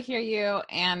totally hear you.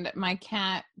 And my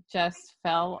cat just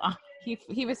fell off.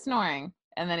 He was snoring,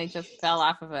 and then he just fell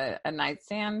off of a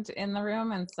nightstand in the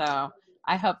room. And so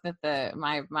I hope that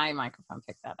my microphone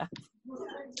picked that up.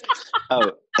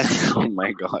 Oh, oh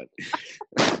my God.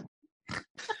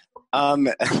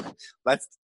 Let's.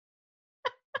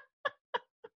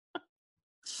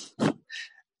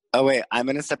 Oh wait, I'm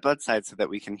gonna step outside so that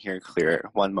we can hear clearer.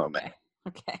 One moment.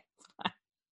 Okay.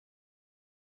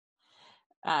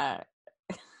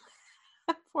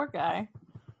 Poor guy.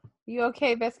 You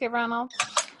okay, Biscuit Ronald?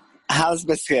 How's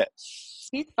Biscuit?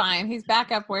 He's fine. He's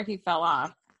back up where he fell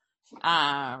off.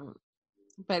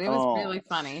 But it was really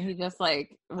funny. He just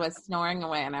like was snoring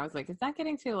away, and I was like, "Is that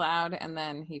getting too loud?" And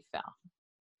then he fell.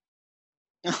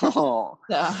 Oh,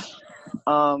 so.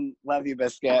 Love you,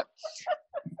 Biscuit.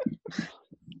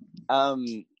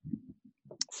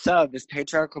 So this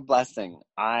patriarchal blessing,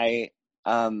 I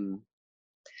when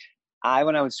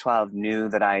I was 12 knew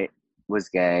that I was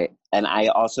gay, and I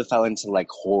also fell into like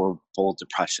horrible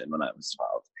depression when I was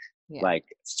 12. Yeah. Like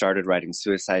started writing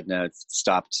suicide notes,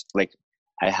 stopped like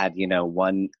I had,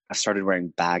 I started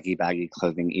wearing baggy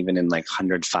clothing, even in like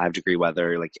 105-degree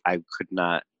weather. Like I could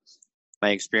not, my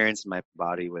experience in my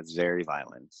body was very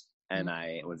violent, and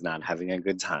I was not having a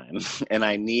good time. And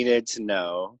I needed to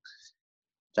know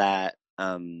that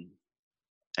I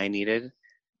needed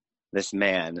this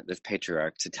man, this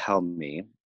patriarch, to tell me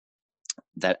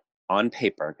that on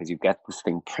paper, because you get this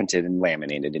thing printed and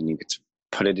laminated and you get to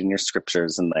put it in your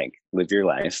scriptures and like live your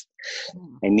life.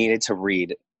 I needed to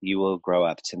read, you will grow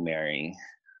up to marry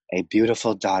a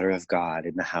beautiful daughter of God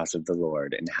in the house of the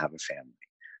Lord and have a family.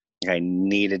 Like I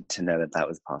needed to know that that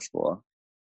was possible.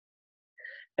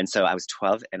 And so I was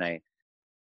 12, and I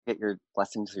get your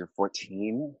blessing till you're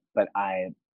 14, but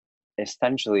I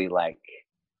essentially like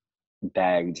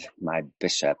begged my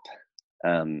bishop.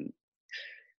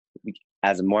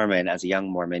 As a Mormon, as a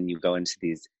young Mormon, you go into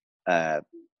these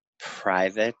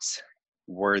private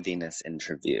worthiness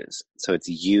interviews. So it's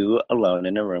you alone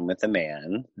in a room with a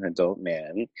man, an adult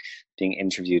man, being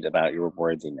interviewed about your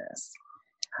worthiness.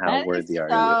 How worthy are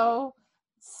you?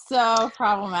 So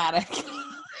problematic.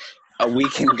 We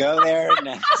can go there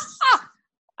next.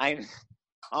 I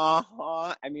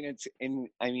mean, it's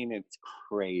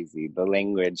crazy, the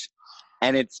language.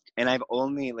 And I've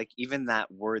only like, even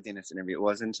that worthiness interview, it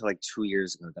wasn't until like 2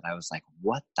 years ago that I was like,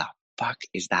 what the fuck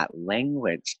is that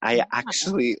language? I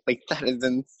actually like, that is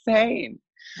insane.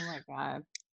 Oh my God.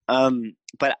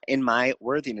 But in my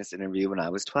worthiness interview when I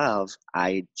was 12,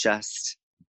 I just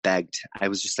begged. I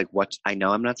was just like, what? I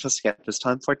know I'm not supposed to get this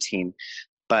till I'm 14,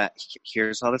 but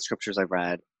here's all the scriptures I've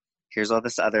read. Here's all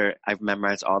this I've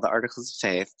memorized all the articles of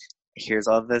faith. Here's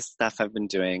all this stuff I've been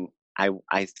doing. I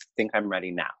think I'm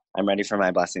ready now. I'm ready for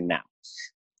my blessing now.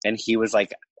 And he was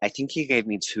like, I think he gave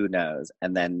me 2 no's.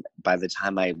 And then by the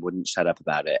time I wouldn't shut up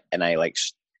about it, and I like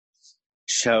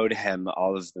showed him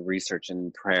all of the research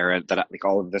and prayer that like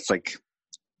all of this like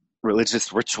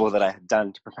religious ritual that I had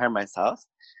done to prepare myself,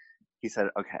 he said,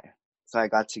 okay. So I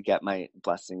got to get my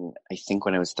blessing, I think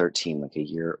when I was 13, like a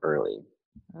year early.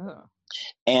 Oh.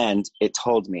 And it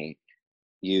told me,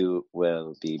 you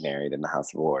will be married in the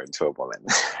House of Lords to a woman.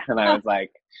 And I was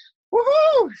like,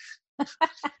 woohoo!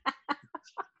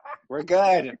 We're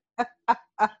good.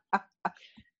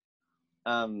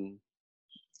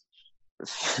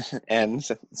 And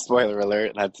spoiler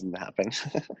alert, that didn't happen.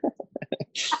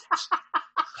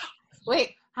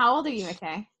 Wait, how old are you,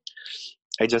 McKay?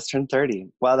 I just turned 30.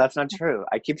 Well, that's not true.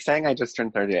 I keep saying I just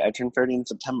turned 30. I turned 30 in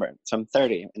September, so I'm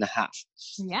 30 and a half.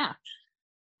 Yeah.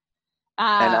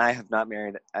 And I have not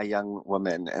married a young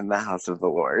woman in the House of the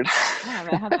Lord. Yeah,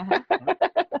 that hasn't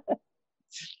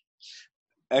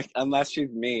happened. Unless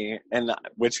she's me, in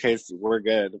which case we're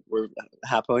good. We're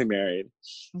happily married.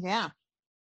 Yeah.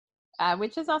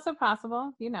 Which is also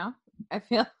possible, you know. I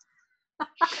feel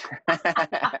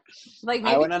like maybe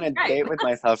I went on a date with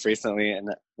myself recently, and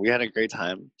we had a great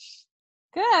time.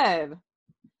 Good.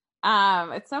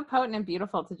 It's so potent and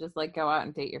beautiful to just like go out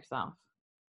and date yourself.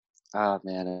 Oh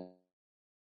man,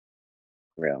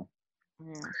 real.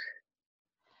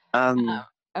 Yeah.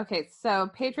 Okay, so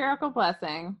patriarchal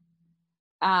blessing.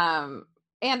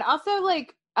 And also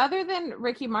like other than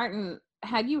Ricky Martin,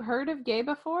 had you heard of gay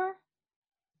before?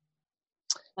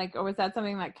 Like, or was that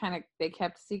something that kind of they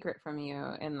kept secret from you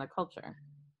in the culture?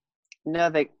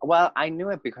 No, I knew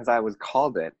it because I was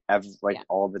called it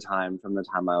all the time from the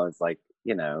time I was like,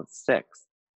 6.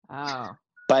 Oh.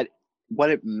 But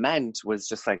what it meant was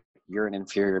just like, you're an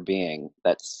inferior being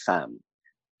that's femme.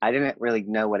 I didn't really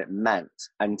know what it meant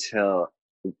until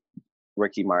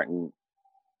Ricky Martin,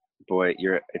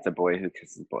 it's a boy who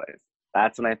kisses boys.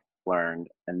 That's when I learned.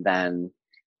 And then,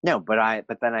 but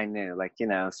then I knew,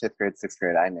 5th grade, 6th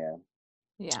grade, I knew.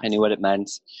 Yeah. I knew what it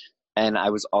meant. And I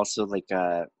was also like,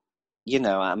 I'm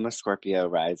a Scorpio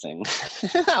rising.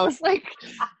 I was like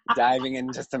diving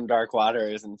into some dark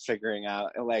waters and figuring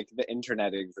out, like, the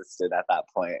internet existed at that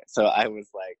point. So I was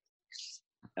like,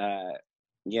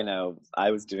 I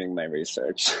was doing my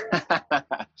research.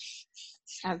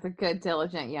 As a good,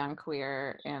 diligent young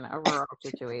queer in a rural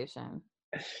situation.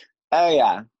 Oh,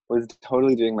 yeah. Was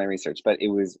totally doing my research, but it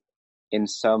was in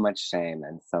so much shame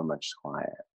and so much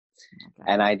quiet.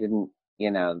 Okay. And I didn't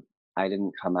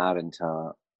come out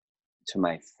to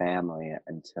my family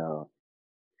until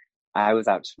I was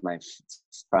out to my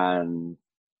friends,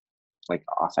 like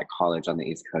off at college on the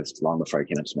East Coast, long before I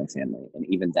came out to my family. And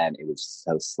even then, it was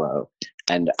so slow.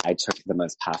 And I took the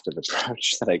most passive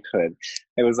approach that I could.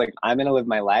 It was like, I'm going to live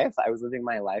my life. I was living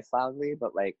my life loudly,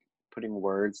 but like putting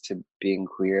words to being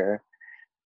queer,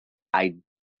 I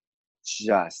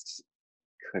just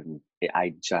couldn't.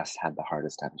 I just had the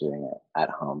hardest time doing it at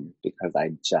home because I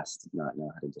just did not know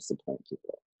how to disappoint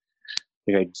people.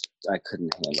 Like I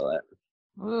couldn't handle it.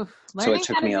 Oof, so it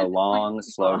took me a long,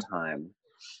 slow time.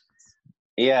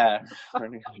 Yeah,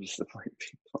 learning how to disappoint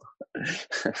people.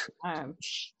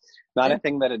 Not a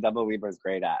thing that a double Libra is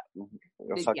great at.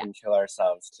 We'll fucking kill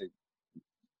ourselves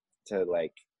to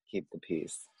like keep the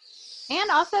peace. And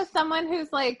also someone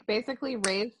who's like basically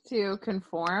raised to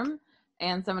conform,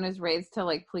 and someone who's raised to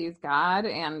like please God,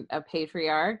 and a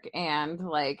patriarch and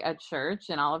like a church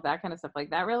and all of that kind of stuff.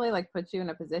 Like that really like puts you in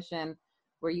a position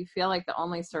where you feel like the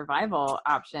only survival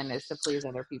option is to please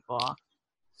other people.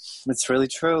 It's really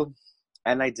true.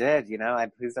 And I did, I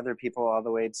pleased other people all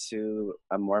the way to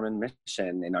a Mormon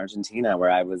mission in Argentina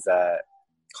where I was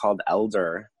called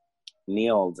elder,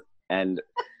 kneeled, and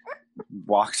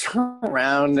walked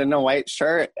around in a white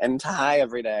shirt and tie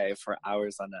every day for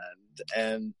hours on end,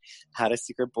 and had a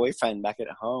secret boyfriend back at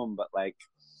home, but like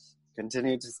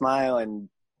continued to smile and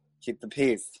keep the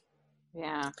peace.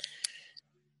 Yeah.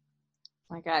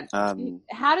 My God.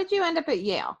 How did you end up at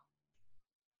Yale?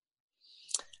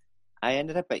 I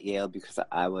ended up at Yale because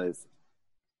I was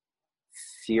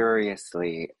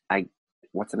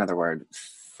what's another word?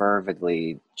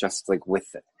 Fervidly, just like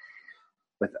with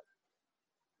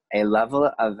a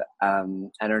level of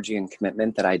energy and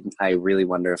commitment that I really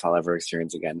wonder if I'll ever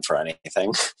experience again for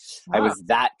anything. Wow. I was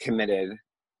that committed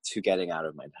to getting out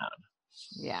of my town.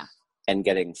 Yeah. And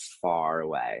getting far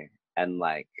away. And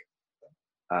like,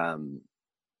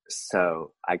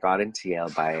 so I got into Yale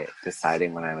by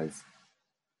deciding when I was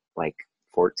like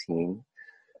 14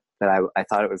 that I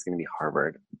thought it was going to be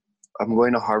Harvard. I'm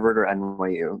going to Harvard or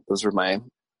NYU. Those were my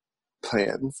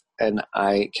plans. And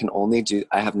I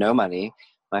have no money.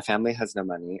 My family has no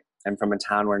money. I'm from a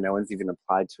town where no one's even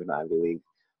applied to an Ivy League,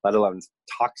 let alone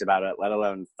talked about it, let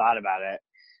alone thought about it.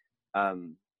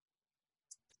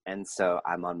 And so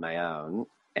I'm on my own,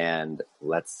 and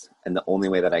the only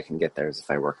way that I can get there is if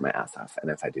I work my ass off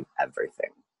and if I do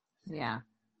everything. Yeah.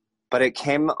 But it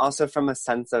came also from a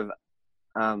sense of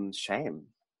shame.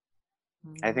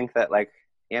 Mm-hmm. I think that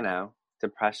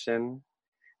depression,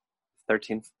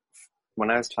 13th when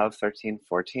I was 12, 13,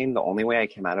 14, the only way I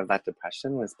came out of that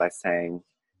depression was by saying,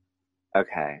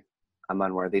 okay, I'm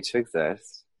unworthy to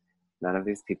exist. None of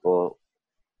these people,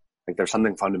 like, there's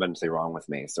something fundamentally wrong with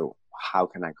me. So how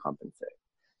can I compensate?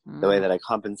 The way that I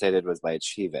compensated was by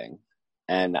achieving.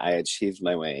 And I achieved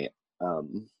my way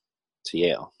to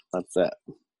Yale. That's it.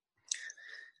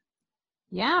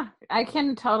 Yeah, I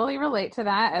can totally relate to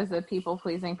that as a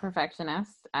people-pleasing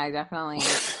perfectionist. I definitely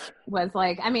was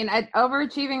like, I mean,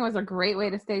 overachieving was a great way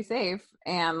to stay safe,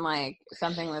 and like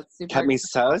something that's super kept me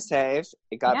so safe.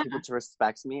 It got people to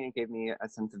respect me. It gave me a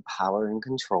sense of power and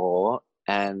control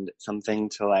and something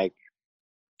to like,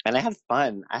 and I had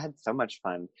fun. I had so much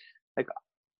fun. Like,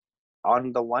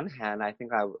 on the one hand, I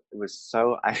think I was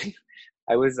so,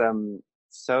 I was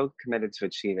so committed to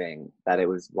achieving that it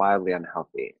was wildly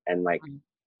unhealthy, and like,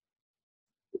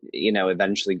 you know,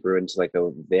 eventually grew into like a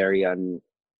very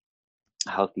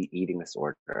unhealthy eating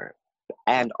disorder.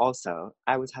 And also,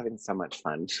 I was having so much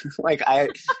fun. Like,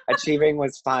 achieving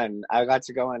was fun. I got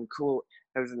to go on cool,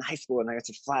 I was in high school and I got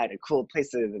to fly to cool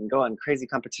places and go on crazy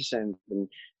competitions. And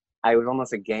I was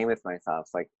almost a game with myself.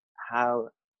 Like,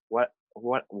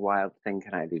 what wild thing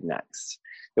can I do next?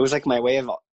 It was like my way of,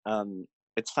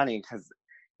 it's funny because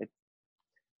it's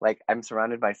like I'm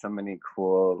surrounded by so many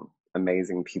cool,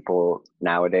 amazing people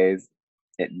nowadays,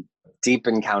 deep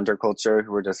in counterculture,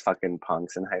 who were just fucking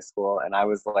punks in high school. And I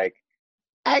was like,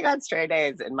 I got straight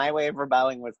A's, and my way of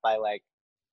rebelling was by like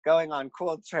going on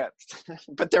cool trips.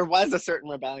 But there was a certain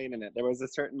rebellion in it. There was a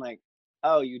certain like,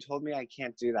 oh, you told me I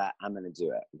can't do that, I'm gonna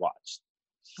do it. Watch.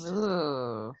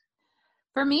 Ooh.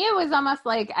 For me, it was almost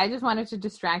like I just wanted to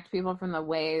distract people from the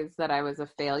ways that I was a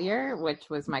failure, which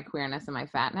was my queerness and my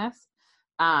fatness.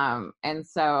 And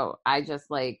so I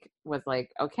just like was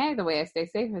like, okay, the way I stay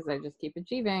safe is I just keep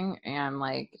achieving and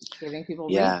like giving people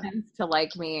reasons to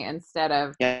like me instead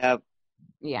of I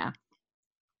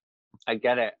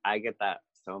get it. I get that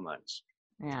so much.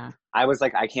 Yeah. I was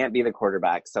like, I can't be the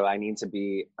quarterback, so I need to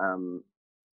be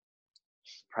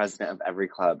president of every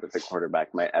club that the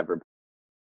quarterback might ever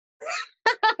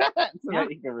so that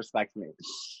he can respect me.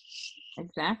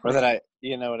 Exactly. Or that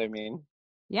you know what I mean?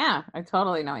 Yeah, I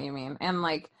totally know what you mean. And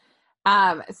like,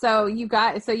 so you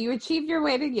achieved your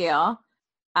way to Yale.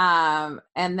 And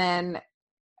then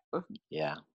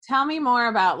tell me more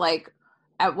about like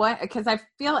because I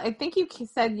think you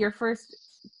said your first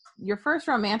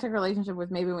romantic relationship was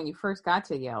maybe when you first got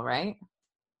to Yale, right?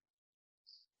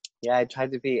 Yeah, I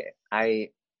tried to be,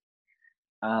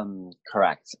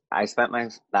 correct. I spent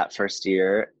that first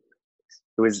year,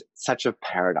 it was such a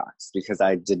paradox because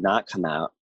I did not come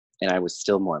out and I was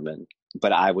still Mormon,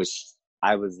 but I was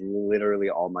literally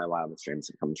all my wildest dreams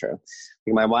had come true.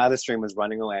 Like, my wildest dream was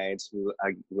running away to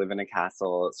live in a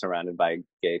castle surrounded by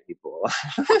gay people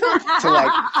to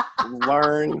like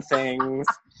learn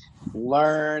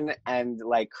and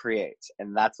like create.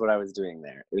 And that's what I was doing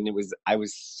there. And I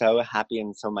was so happy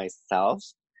and so myself.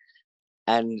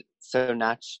 And so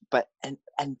but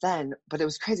it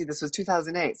was crazy. This was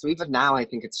 2008. So even now I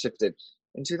think it's shifted.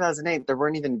 In 2008, there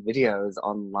weren't even videos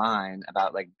online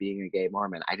about like being a gay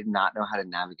Mormon. I did not know how to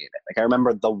navigate it. Like, I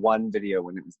remember the one video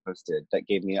when it was posted that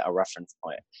gave me a reference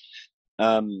point.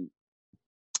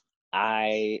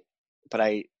 I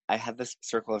had this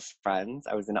circle of friends.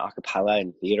 I was in a cappella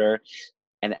and theater,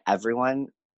 and everyone,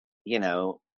 you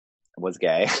know, was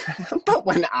gay. But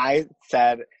when I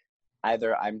said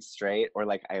either I'm straight or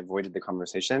like I avoided the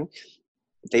conversation,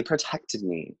 they protected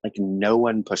me. Like, no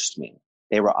one pushed me.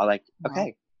 They were all like,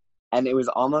 okay. And it was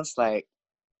almost like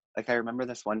I remember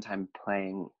this one time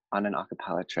playing on an a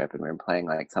cappella trip, and we were playing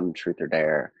like some truth or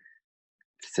dare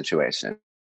situation.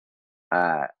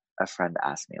 A friend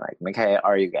asked me like, McKay,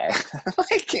 are you gay?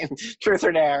 Like, truth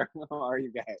or dare, are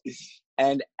you gay?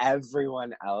 And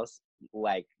everyone else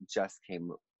like just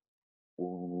came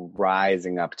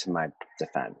rising up to my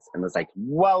defense and was like,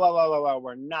 whoa,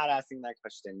 we're not asking that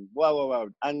question. Whoa.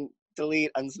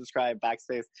 Delete, unsubscribe,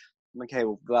 backspace. Okay,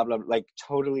 blah, blah, like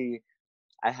totally.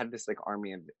 I had this like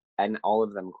army of, and all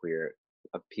of them queer,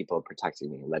 of people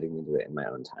protecting me, letting me do it in my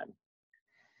own time.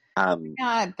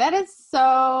 God, that is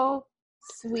so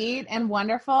sweet and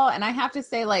wonderful. And I have to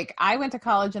say, like, I went to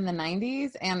college in the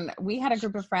 90s, and we had a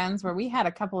group of friends where we had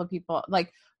a couple of people,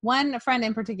 like one friend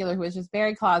in particular who was just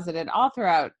very closeted all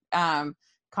throughout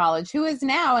college, who is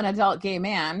now an adult gay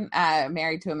man,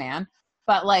 married to a man.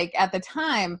 But like at the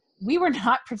time, we were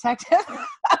not protective of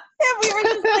him. We were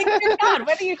just like, dear God,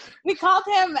 we called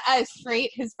him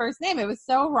straight, his first name. It was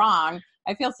so wrong.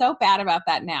 I feel so bad about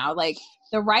that now. Like,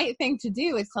 the right thing to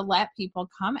do is to let people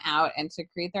come out and to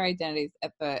create their identities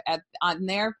on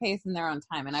their pace and their own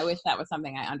time. And I wish that was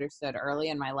something I understood early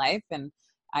in my life. And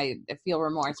I feel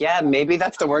remorse. Yeah, maybe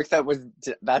that's the work that was,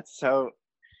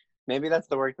 maybe that's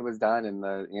the work that was done in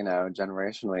the,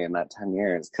 generationally in that 10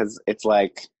 years. Because it's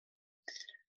like,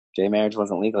 gay marriage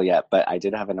wasn't legal yet, but I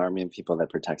did have an army of people that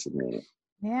protected me.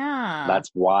 Yeah. That's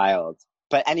wild.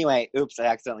 But anyway, oops, I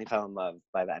accidentally fell in love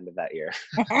by the end of that year.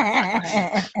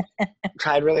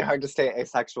 Tried really hard to stay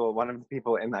asexual. One of the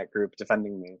people in that group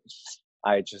defending me,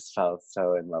 I just fell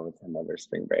so in love with him over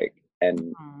spring break.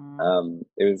 And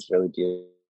it was really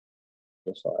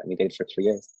beautiful. And we dated for 3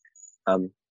 years.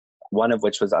 One of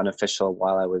which was unofficial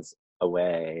while I was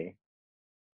away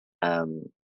as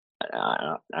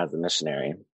a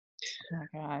missionary. Oh,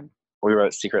 God. We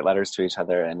wrote secret letters to each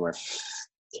other and were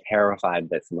terrified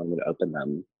that someone would open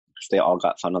them because they all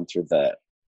got funneled through the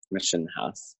mission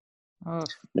house,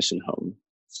 mission home.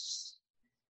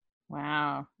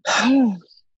 Wow.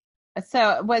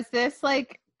 So was this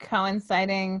like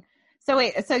coinciding? So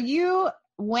wait, so you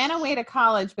went away to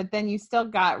college, but then you still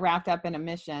got wrapped up in a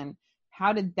mission.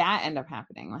 How did that end up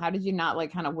happening? How did you not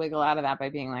like kind of wiggle out of that by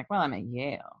being like, well, I'm at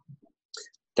Yale?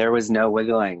 There was no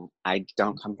wiggling. I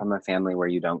don't come from a family where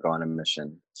you don't go on a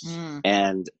mission.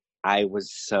 And I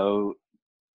was so,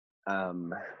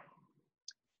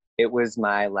 it was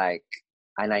my like,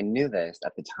 and I knew this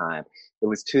at the time. It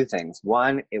was two things.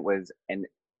 One, it was an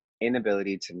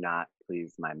inability to not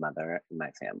please my mother and my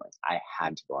family. I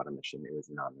had to go on a mission. It was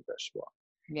non-negotiable.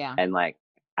 Yeah. And like,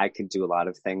 I could do a lot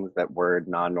of things that were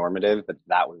non-normative, but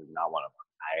that was not one of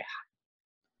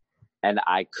them.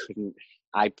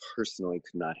 I personally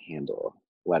could not handle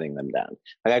letting them down.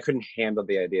 Like, I couldn't handle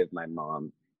the idea of my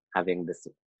mom having this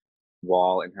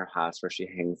wall in her house where she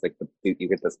hangs like you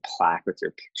get this plaque with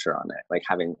your picture on it, like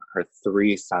having her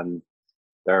 3 sons,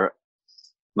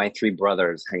 my 3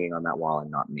 brothers hanging on that wall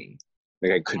and not me.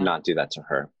 Like, I could not do that to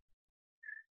her,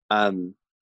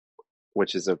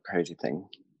 which is a crazy thing.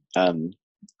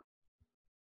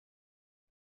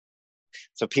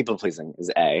 So people pleasing is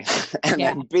A. And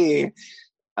then B,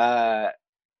 it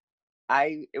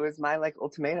was my like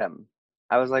ultimatum.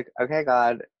 I was like, okay,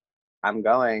 God, I'm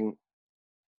going.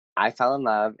 I fell in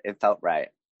love. It felt right.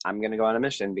 I'm going to go on a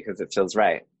mission because it feels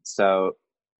right. So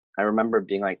I remember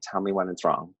being like, tell me when it's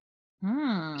wrong.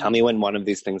 Tell me when one of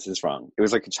these things is wrong. It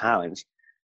was like a challenge.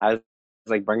 I was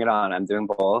like, bring it on. I'm doing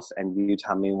both. And you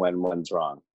tell me when one's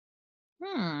wrong.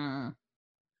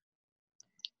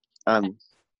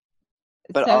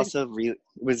 But so, also it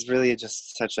was really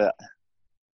just such a,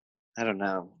 I don't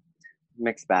know,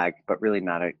 mixed bag, but really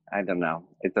not I don't know.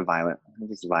 It's a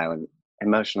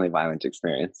emotionally violent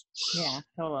experience. Yeah,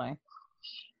 totally.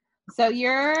 So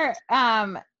you're,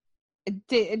 but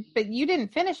you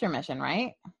didn't finish your mission,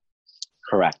 right?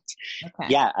 Correct. Okay.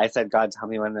 Yeah, I said, God, tell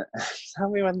me when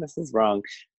this is wrong.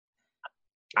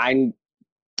 I'm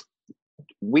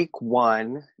week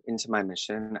 1 into my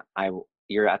mission.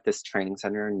 You're at this training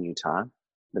center in Utah,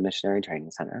 the missionary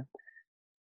training center.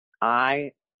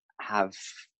 I have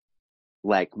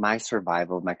like my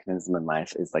survival mechanism in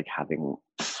life is like having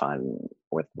fun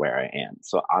with where I am.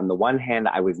 So on the one hand,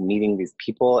 I was meeting these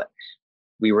people.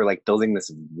 We were like building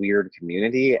this weird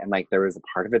community, and like there was a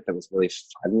part of it that was really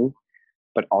fun.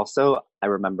 But also I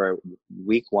remember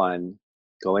week 1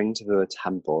 going to the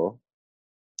temple,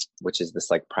 which is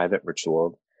this like private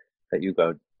ritual that you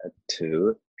go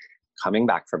to, coming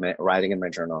back from it, writing in my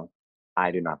journal,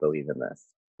 I do not believe in this.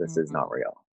 This is not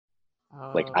real.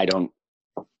 Like, I don't.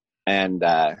 And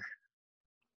that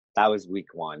was week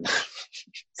 1.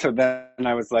 So then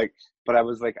I was like,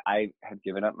 I had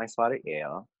given up my spot at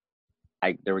Yale.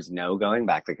 There was no going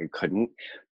back. Like, I couldn't,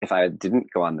 if I didn't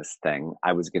go on this thing,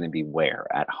 I was going to be where?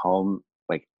 At home?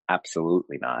 Like,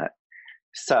 absolutely not.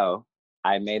 So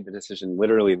I made the decision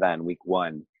literally then, week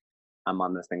 1, I'm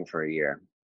on this thing for a year.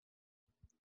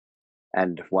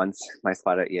 And once my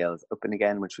spot at Yale is open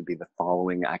again, which would be the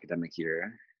following academic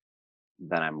year,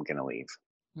 then I'm going to leave.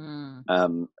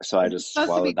 So I just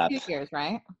swallowed that. It's supposed to be 2 years,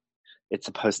 right? It's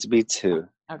supposed to be 2.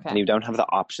 Okay. And you don't have the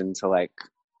option to like,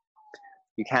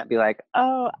 you can't be like,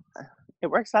 oh, it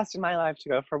works best in my life to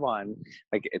go for 1.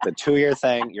 Like, it's a 2-year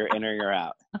thing. You're in or you're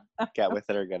out. Get with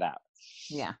it or get out.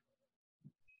 Yeah.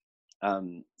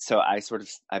 So I sort of,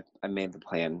 I made the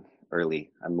plan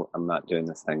early. I'm not doing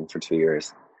this thing for 2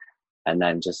 years. And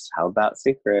then just held that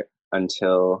secret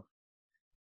until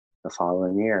the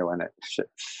following year when it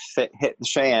hit the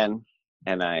fan,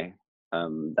 and I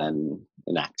then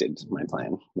enacted my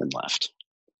plan and left.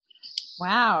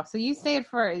 Wow. So you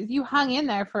hung in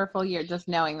there for a full year just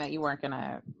knowing that you weren't going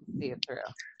to see it through.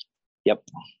 Yep.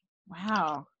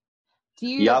 Wow.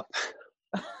 Yep.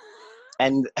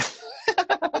 And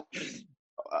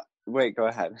wait, go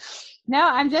ahead. No,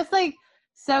 I'm just like,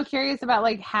 so curious about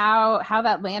like how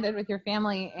that landed with your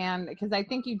family, and because I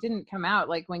think you didn't come out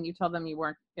like when you told them you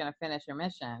weren't going to finish your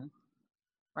mission,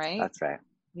 right? That's right.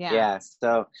 Yeah. Yeah.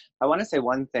 So I want to say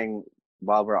one thing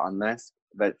while we're on this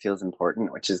that feels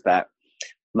important, which is that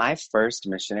my first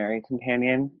missionary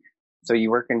companion, so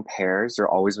you work in pairs, you're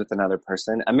always with another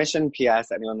person. A mission,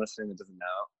 PS, anyone listening that doesn't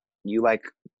know,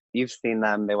 you've seen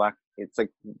them, they walk, it's like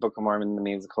Book of Mormon, the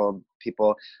musical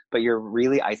people, but you're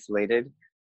really isolated.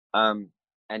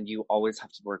 And you always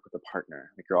have to work with a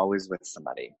partner. Like you're always with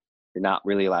somebody. You're not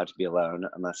really allowed to be alone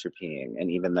unless you're peeing. And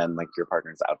even then, like your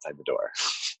partner's outside the door.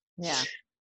 Yeah.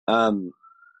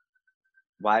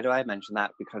 Why do I mention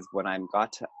that? Because when I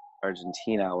got to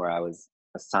Argentina, where I was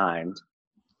assigned,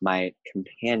 my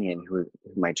companion,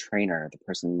 my trainer, the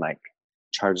person like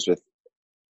charged with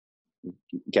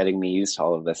getting me used to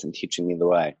all of this and teaching me the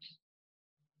way,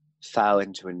 fell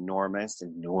into enormous,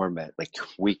 like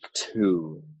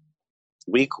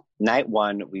night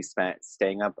one, we spent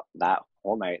staying up that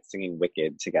whole night singing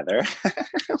Wicked together,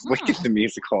 Wicked the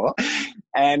musical,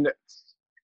 and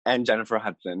Jennifer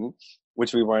Hudson,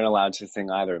 which we weren't allowed to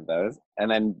sing either of those. And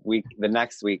then the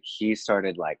next week, he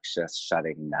started like just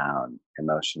shutting down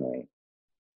emotionally.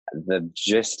 The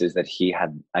gist is that he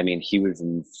was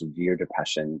in severe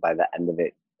depression by the end of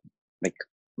it. Like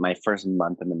my first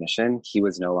month in the mission, he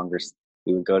was no longer,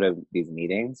 we would go to these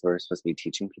meetings where we're supposed to be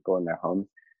teaching people in their homes,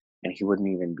 and he wouldn't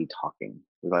even be talking.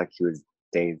 It was like he was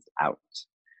dazed out.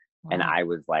 Wow. And I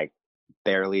was like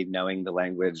barely knowing the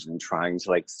language and trying to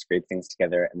like scrape things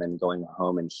together, and then going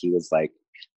home, and he was like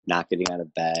not getting out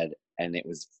of bed, and it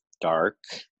was dark,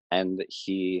 and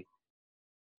he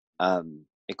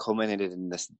it culminated in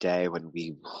this day when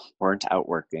we weren't out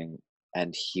working,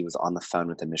 and he was on the phone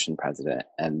with the mission president,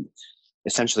 and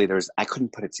essentially I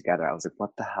couldn't put it together. I was like,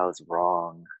 what the hell is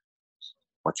wrong?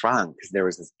 What's wrong? Because there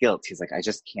was this guilt. He's like, I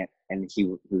just can't. And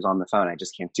he was on the phone. I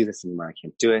just can't do this anymore. I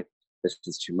can't do it. This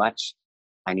is too much.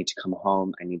 I need to come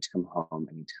home. I need to come home.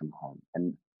 I need to come home.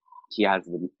 And he has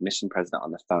the mission president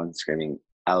on the phone screaming,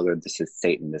 Elder, this is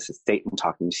Satan. This is Satan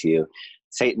talking to you.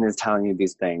 Satan is telling you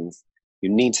these things. You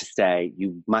need to stay.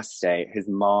 You must stay. His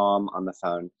mom on the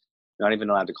phone, not even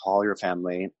allowed to call your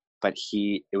family. But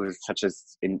it was such a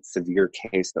severe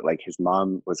case that like his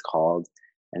mom was called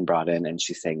and brought in, and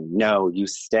she's saying, no, you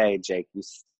stay, Jake, you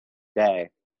stay.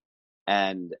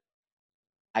 And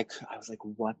I was like,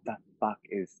 what the fuck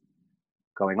is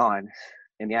going on?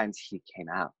 In the end, he came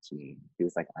out to me. He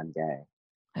was like, I'm gay.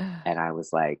 And I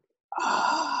was like,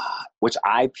 which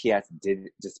I, PS, did,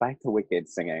 despite the Wicked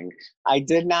singing, I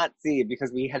did not see,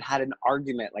 because we had an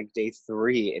argument like day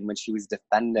 3 in which he was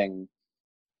defending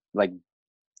like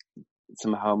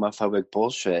some homophobic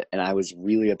bullshit, and I was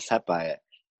really upset by it.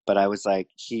 But I was like,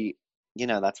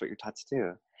 that's what you're taught to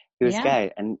do. He was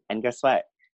gay. And guess what?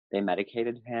 They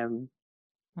medicated him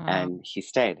and he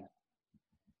stayed.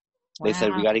 Wow. They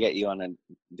said, we got to get you on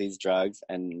these drugs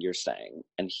and you're staying.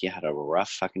 And he had a rough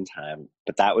fucking time.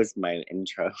 But that was my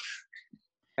intro.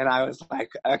 And I was like,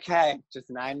 okay,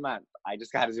 just 9 months. I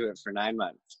just got to do it for 9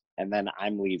 months. And then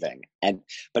I'm leaving.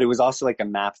 But it was also like a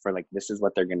map for like, this is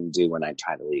what they're going to do when I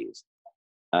try to leave.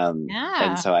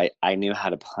 And so I knew how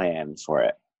to plan for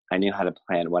it. I knew how to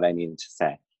plan what I needed to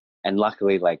say. And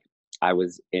luckily, like, I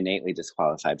was innately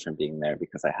disqualified from being there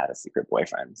because I had a secret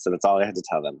boyfriend. So that's all I had to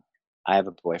tell them. I have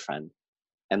a boyfriend.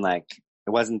 And like,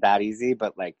 it wasn't that easy,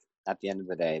 but like, at the end of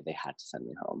the day, they had to send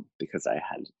me home because I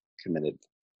had committed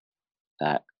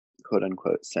that quote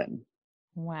unquote sin.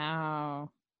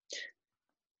 Wow.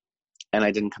 And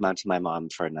I didn't come out to my mom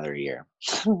for another year.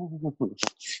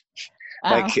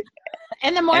 Like,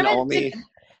 and the Mormons,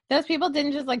 those people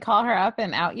didn't just like call her up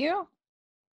and out you?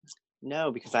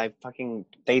 No, because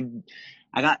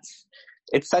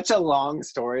it's such a long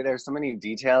story. There's so many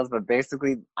details, but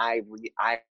basically I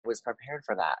was prepared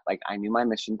for that. Like I knew my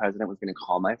mission president was going to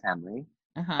call my family,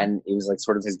 and it was like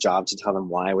sort of his job to tell them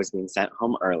why I was being sent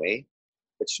home early,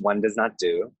 which one does not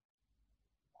do.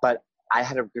 But I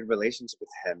had a good relationship with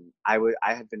him. I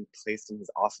had been placed in his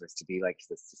office to be like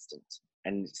his assistant,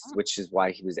 and which is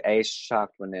why he was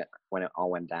shocked when it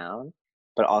all went down,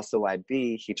 but also why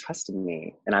he trusted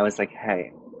me. And I was like,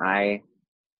 hey,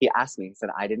 he asked me, he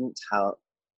said, I didn't tell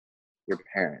your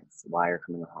parents why you're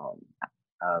coming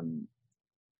home.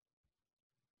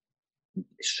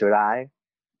 Should I,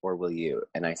 or will you?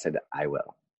 And I said, I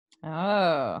will.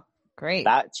 Oh, great.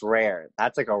 That's rare.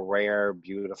 That's like a rare,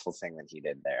 beautiful thing that he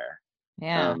did there.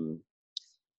 Yeah.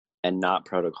 And not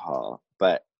protocol.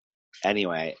 But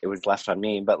anyway, it was left on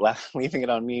me. But leaving it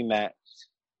on me meant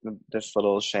this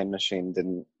little shame machine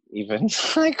didn't even,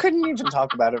 I couldn't even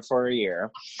talk about it for a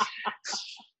year.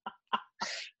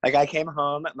 Like I came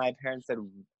home, my parents said,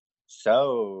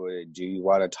 "So, do you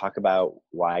want to talk about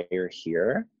why you're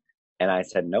here?" And I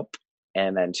said, "Nope."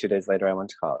 And then 2 days later, I went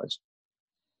to college.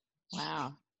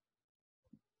 Wow.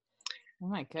 Oh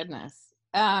my goodness.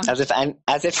 As if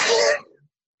as if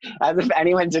as if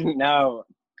anyone didn't know.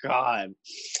 God.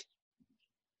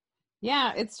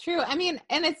 Yeah, it's true. I mean,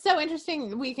 and it's so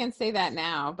interesting we can say that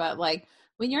now, but like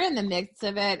when you're in the midst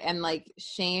of it and like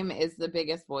shame is the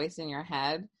biggest voice in your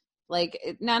head, like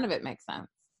none of it makes sense.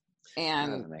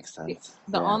 And That makes sense.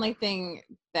 the only thing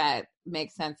that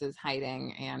makes sense is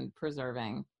hiding and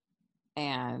preserving.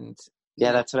 And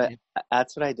yeah, that's what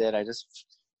I did.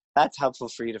 That's helpful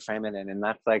for you to frame it in, and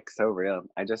that's like so real.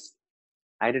 I just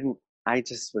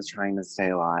was trying to stay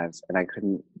alive, and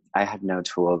I had no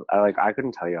tools. I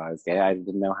couldn't tell you I was gay. I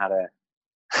didn't know how to.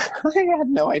 I had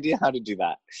no idea how to do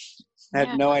that. I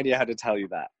had no idea how to tell you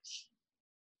that.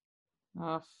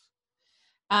 Oh.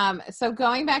 So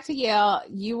going back to Yale,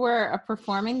 you were a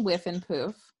performing whiff and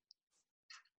poof,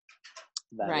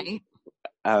 right?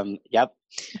 Yep.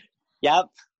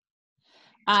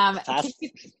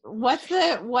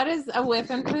 What is a whiff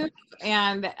and poof,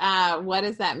 and what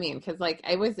does that mean? Because like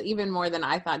it was even more than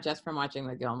I thought just from watching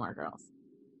the Gilmore Girls.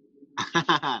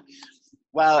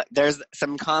 Well, there's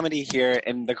some comedy here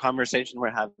in the conversation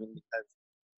we're having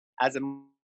because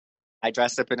I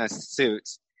dressed up in a suit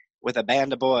with a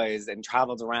band of boys and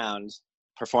traveled around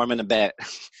performing a bit.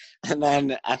 And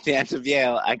then at the end of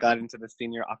Yale, I got into the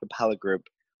senior a cappella group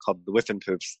called the Whiff and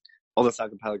Poofs, oldest a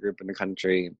cappella group in the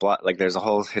country. Like there's a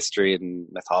whole history and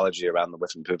mythology around the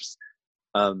Whiff and Poofs.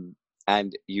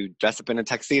 And you dress up in a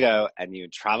tuxedo and you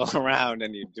travel around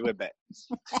and you do a bit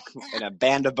in a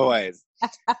band of boys,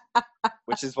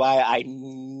 which is why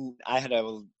I had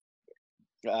a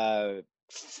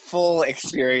full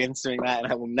experience doing that,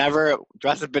 and I will never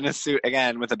dress up in a suit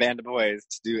again with a band of boys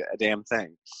to do a damn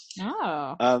thing.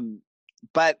 Oh.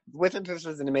 But Whiff and Poofs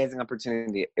was an amazing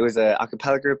opportunity. It was a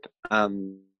cappella group.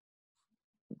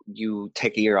 You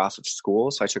take a year off of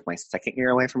school, so I took my second year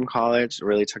away from college.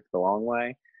 Really took the long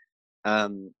way.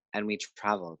 And we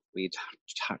traveled. We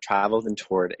traveled and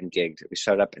toured and gigged. We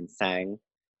showed up and sang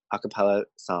a cappella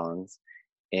songs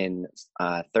in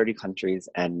 30 countries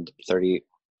and 30,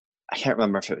 I can't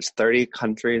remember if it was 30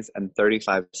 countries and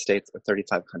 35 states or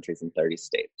 35 countries and 30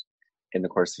 states in the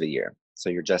course of a year. So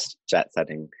you're just jet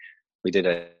setting. We did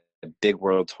a big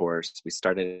world tour. So we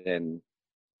started in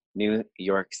New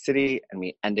York City and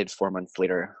we ended 4 months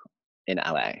later in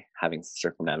LA, having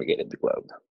circumnavigated the globe.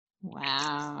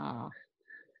 Wow.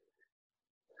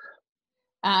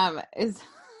 Was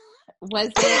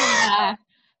it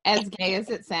as gay as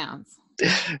it sounds?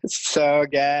 It's so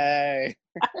gay.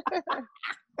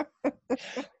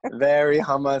 Very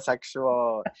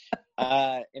homosexual.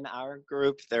 In our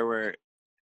group, there were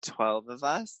 12 of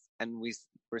us, and we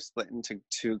were split into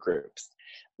two groups.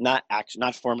 Not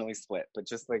formally split, but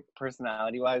just like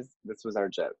personality-wise, this was our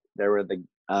joke. There were the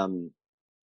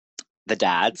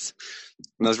dads,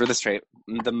 and those were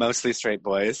the mostly straight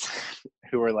boys,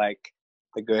 who were like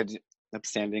the good,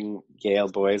 upstanding Yale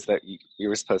boys that you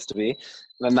were supposed to be. And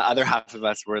then the other half of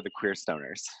us were the queer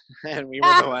stoners, and we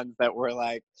were the ones that were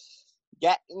like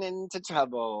getting into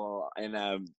trouble in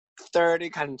 30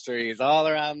 countries all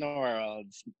around the world,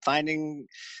 finding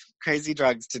crazy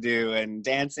drugs to do and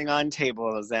dancing on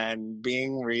tables and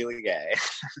being really gay.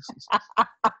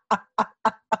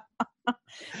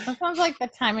 That sounds like the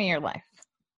time of your life.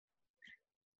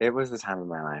 It was the time of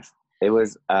my life. It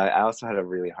was. I also had a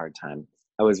really hard time.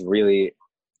 I was really.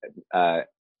 It's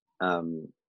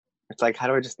like, how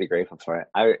do I just be grateful for it?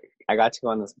 I got to go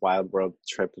on this wild world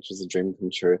trip, which was a dream come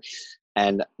true.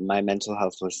 And my mental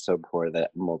health was so poor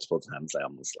that multiple times I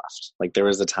almost left. Like there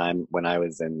was a time when I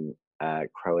was in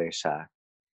Croatia.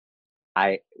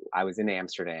 I was in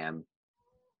Amsterdam,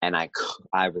 and I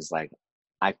was like,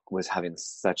 I was having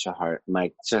such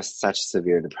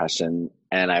severe depression,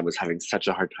 and I was having such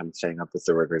a hard time staying up with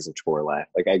the rigors of tour life.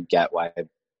 Like I get why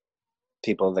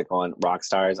people that go on rock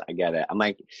stars, I get it. I'm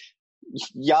like,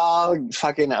 y'all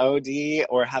fucking OD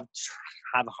or have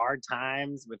hard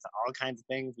times with all kinds of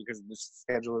things because the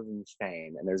schedule is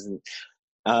insane, and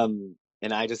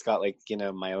and I just got like,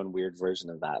 my own weird version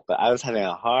of that. But I was having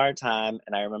a hard time,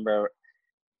 and I remember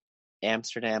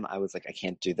Amsterdam, I was like, I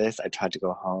can't do this. I tried to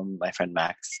go home. My friend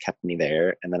Max kept me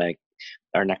there, and then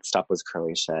our next stop was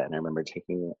Croatia, and I remember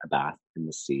taking a bath in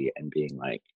the sea and being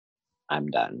like, I'm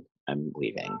done. I'm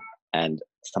leaving. And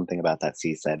something about that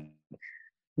sea said,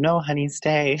 no, honey,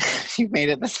 stay. You made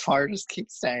it this far. Just keep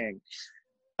staying.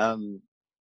 So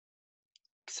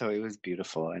it was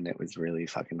beautiful, and it was really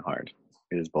fucking hard.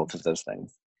 It was both of those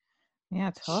things. Yeah,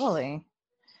 totally.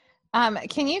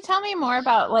 Can you tell me more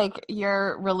about like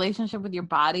your relationship with your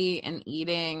body and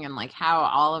eating and like how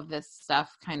all of this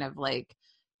stuff kind of like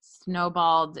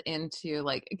snowballed into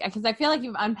like because I feel like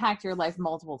you've unpacked your life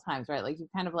multiple times, right? Like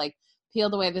you've kind of like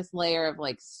peeled away this layer of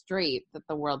like straight that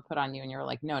the world put on you and you were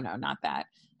like, no, no, not that.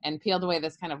 And peeled away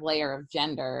this kind of layer of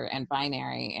gender and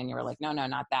binary and you were like, no, no,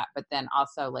 not that. But then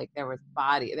also like there was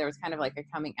kind of like a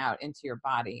coming out into your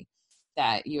body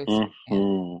that you experienced.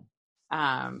 Hmm.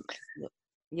 Um,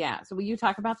 yeah. So will you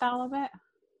talk about that a little bit?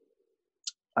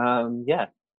 Yeah.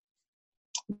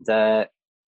 The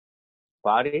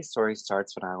body story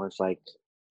starts when I was like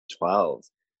 12.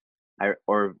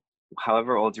 Or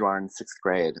however old you are in sixth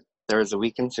grade. There was a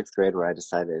week in sixth grade where I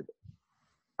decided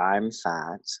I'm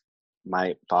fat,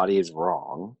 my body is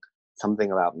wrong,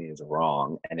 something about me is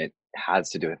wrong, and it has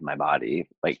to do with my body.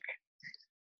 Like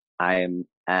I'm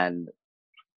and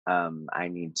I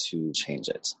need to change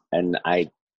it. And I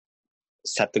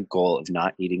set the goal of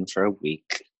not eating for a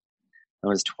week. I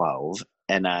was 12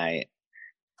 and I,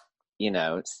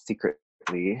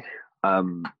 secretly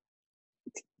um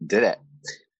did it.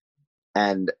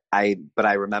 But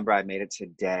I remember I made it to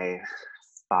day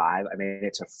 5. I made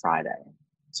it to Friday.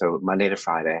 So Monday to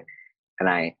Friday.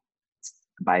 And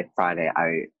by Friday,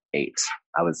 I ate.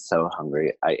 I was so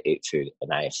hungry. I ate food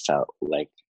and I felt like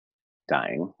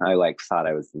dying. I like thought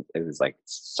it was like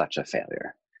such a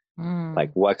failure.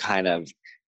 Like Mm.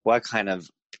 what kind of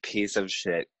piece of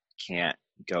shit can't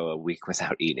go a week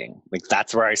without eating? Like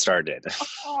that's where I started.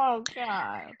 Oh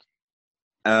God.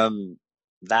 um,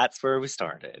 that's where we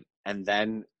started. Um,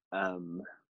 and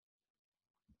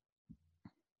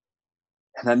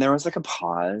then there was like a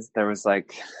pause. There was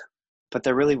like, but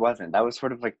there really wasn't. That was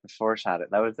sort of like the foreshadow.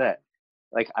 That was it.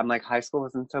 Like I'm like high school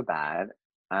wasn't so bad.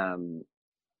 Um,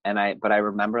 but I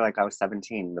remember like I was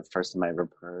 17. The first time I ever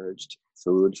purged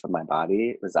food from my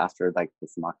body it was after like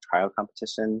this mock trial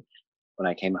competition when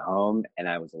I came home and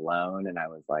I was alone and I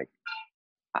was like,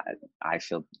 I, I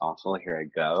feel awful. Here I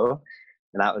go.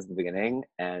 And that was the beginning.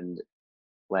 And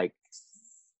like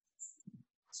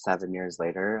 7 years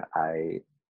later,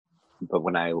 but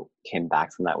when I came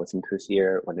back from that wisdom proof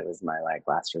year, when it was my like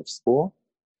last year of school,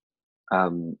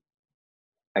 um,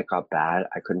 it got bad.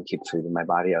 I couldn't keep food in my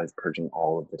body. I was purging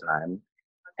all of the time.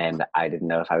 And I didn't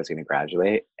know if I was going to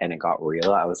graduate. And it got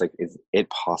real. I was like, is it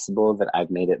possible that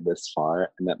I've made it this far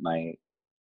and that my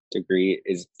degree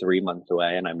is 3 months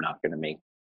away and I'm not going to make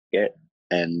it?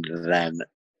 And then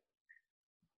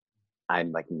I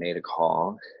like made a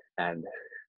call and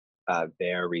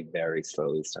very, very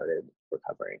slowly started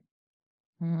recovering.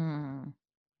 Mm.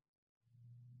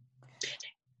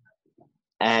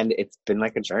 And it's been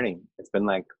like a journey. It's been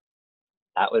like,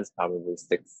 that was probably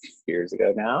 6 years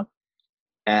ago now.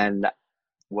 And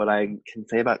what I can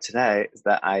say about today is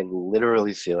that I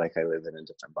literally feel like I live in a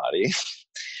different body.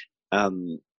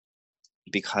 um,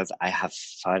 because I have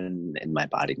fun in my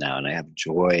body now and I have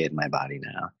joy in my body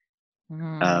now.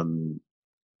 Mm. Um,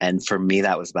 and for me,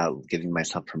 that was about giving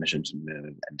myself permission to move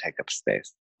and take up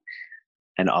space.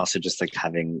 And also just like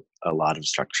having a lot of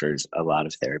structures, a lot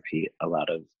of therapy, a lot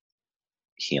of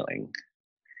healing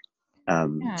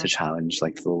Yeah. to challenge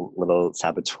like the little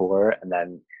saboteur.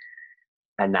 And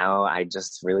now I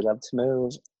just really love to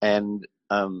move. And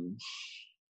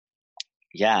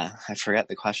yeah, I forget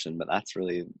the question, but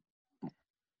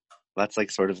that's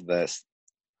like sort of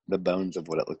the bones of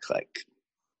what it looks like.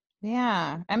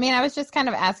 Yeah. I mean, I was just kind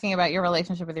of asking about your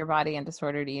relationship with your body and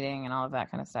disordered eating and all of that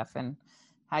kind of stuff and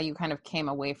how you kind of came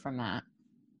away from that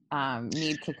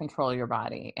need to control your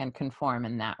body and conform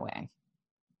in that way.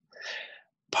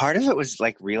 Part of it was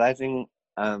like realizing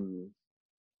um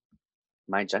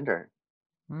my gender.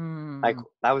 Like Mm.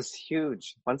 that was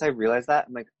huge. Once I realized that,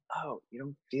 I'm like, oh, you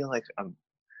don't feel like a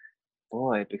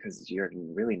boy because you're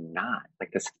really not.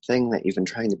 Like this thing that you've been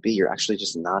trying to be, you're actually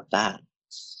just not that.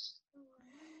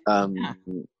 Yeah.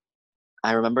 Um,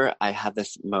 I remember I had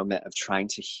this moment of trying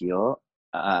to heal.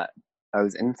 I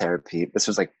was in therapy. This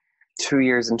was like 2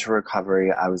 years into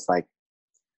recovery. I was like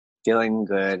feeling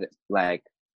good, like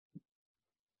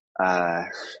uh,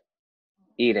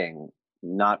 eating,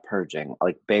 not purging,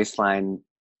 like baseline.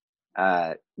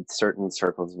 Certain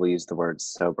circles will use the word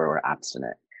sober or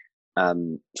abstinent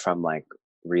from like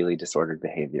really disordered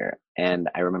behavior. And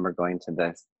I remember going to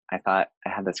this. I thought I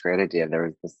had this great idea. There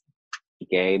was this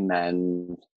gay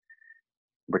men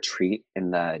retreat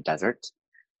in the desert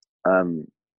um,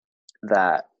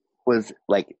 that was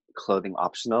like clothing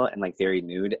optional and like very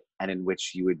nude, and in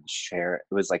which you would share.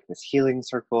 It was like this healing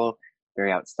circle,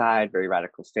 very outside, very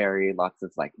radical fairy, lots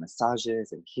of like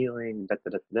massages and healing. Da,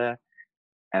 da, da, da.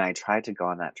 And I tried to go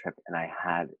on that trip, and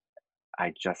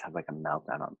I just had like a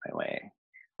meltdown on my way.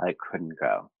 I couldn't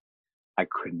go.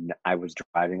 I was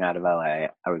driving out of LA.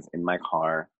 I was in my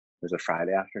car. It was a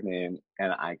Friday afternoon,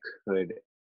 and I could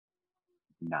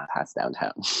not pass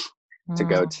downtown to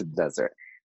go Mm. to the desert.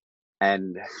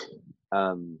 And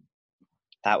um,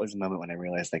 that was a moment when I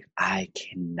realized, like, I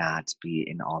cannot be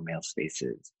in all male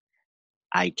spaces.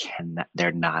 I cannot,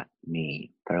 they're not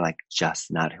me. They're like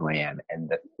just not who I am. And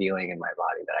the feeling in my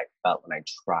body that I felt when I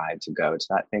tried to go to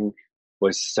that thing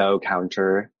was so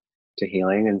counter to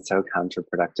healing and so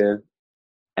counterproductive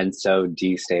and so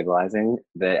destabilizing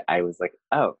that I was like,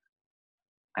 oh,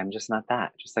 I'm just not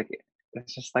that. Just like,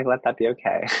 let's just like let that be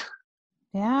okay.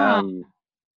 Yeah. Um,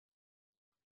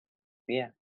 yeah.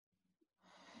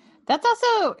 That's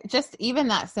also just even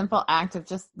that simple act of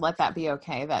just let that be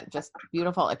okay. That just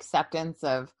beautiful acceptance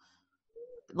of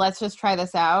let's just try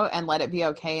this out and let it be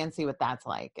okay and see what that's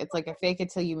like. It's like a fake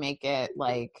it till you make it.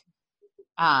 Like,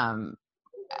 um,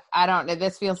 I don't know.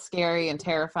 This feels scary and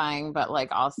terrifying, but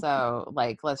like also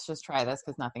like let's just try this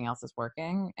because nothing else is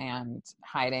working, and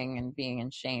hiding and being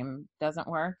in shame doesn't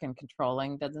work, and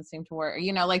controlling doesn't seem to work.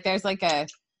 You know, like there's like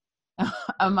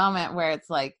a moment where it's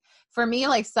like for me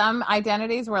like some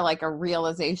identities were like a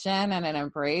realization and an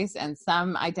embrace, and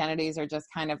some identities are just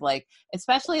kind of like,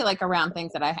 especially like around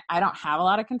things that I don't have a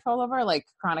lot of control over, like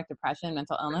chronic depression,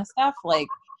 mental illness stuff. Like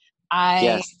I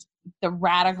Yes. the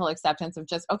radical acceptance of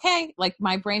just okay, like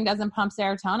my brain doesn't pump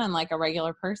serotonin like a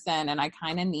regular person, and I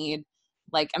kind of need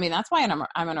like, I mean that's why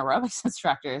I'm an aerobics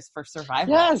instructor, is for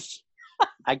survival. Yes.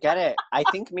 I get it. I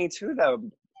think me too, though,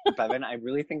 Bevan. I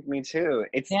really think me too.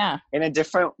 It's Yeah. in a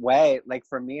different way. Like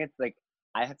for me, it's like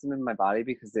I have to move my body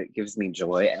because it gives me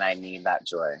joy and I need that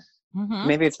joy. Mm-hmm.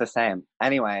 Maybe it's the same.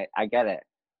 Anyway, I get it.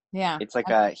 Yeah. It's like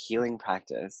a healing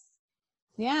practice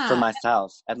for Yeah.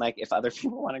 myself. And like if other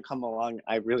people want to come along,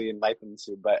 I really invite them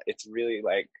to, but it's really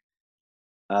like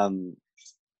um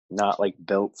not like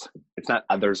built. It's not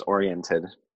others oriented.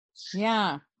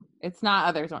 Yeah, it's not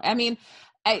others. I mean,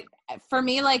 I for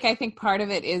me, like I think part of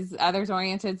it is others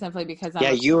oriented simply because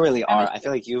Yeah, you really I'm a are. I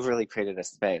feel like you've really created a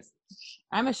space.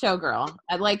 I'm a showgirl.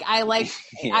 I've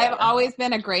Yeah. always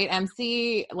been a great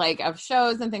MC like of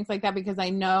shows and things like that because I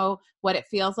know what it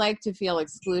feels like to feel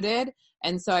excluded,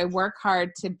 and so I work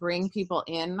hard to bring people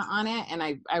in on it, and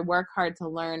I work hard to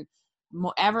learn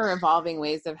ever evolving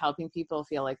ways of helping people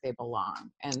feel like they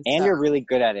belong, and And so you're really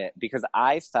good at it because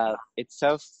I felt it's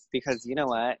so because you know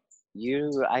what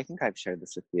I think I've shared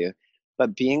this with you,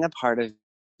 but being a part of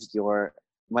your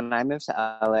when I moved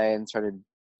to LA and started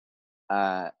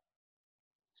uh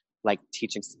like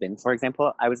teaching spin, for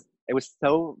example, it was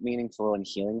so meaningful and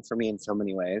healing for me in so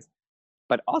many ways.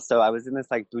 But also I was in this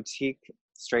like boutique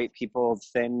straight people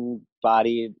thin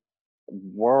bodied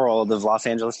world of Los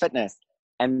Angeles fitness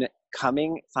and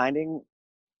finding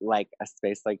like a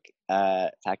space like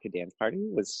Fat Kid Dance Party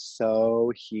was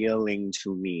so healing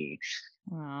to me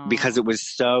because it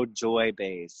was so joy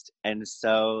based and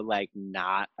so like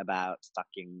not about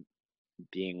fucking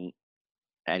being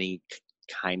any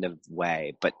kind of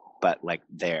way, but like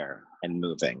there and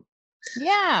moving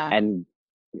yeah. and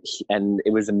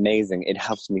it was amazing. It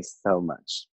helped me so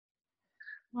much.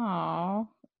 Oh,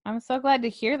 I'm so glad to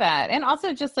hear that. And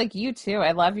also just like you too.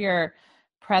 I love your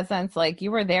presence. Like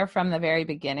you were there from the very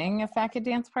beginning of Fat Kid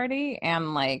Dance Party,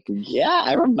 and like Yeah,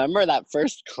 I remember that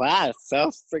first class.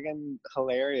 So friggin'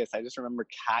 hilarious. I just remember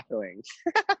cackling.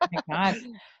 oh my God.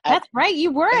 And, That's right.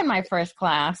 You were in my first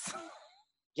class.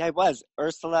 yeah, I was.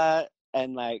 Ursula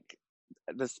and like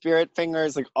the spirit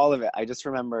fingers, like all of it. I just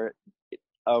remember,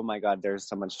 oh my God, there's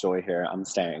so much joy here. I'm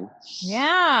staying.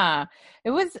 Yeah.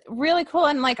 It was really cool.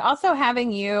 And like also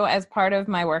having you as part of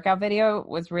my workout video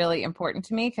was really important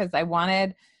to me because I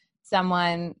wanted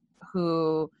someone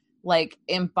who like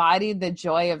embodied the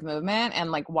joy of movement,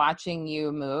 and like watching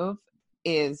you move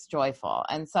is joyful.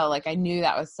 And so like I knew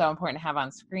that was so important to have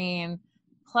on screen.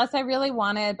 Plus I really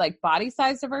wanted like body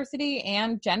size diversity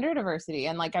and gender diversity.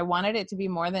 And like I wanted it to be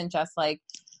more than just like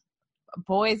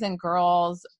boys and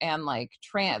girls and like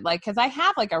trans, like because I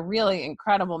have like a really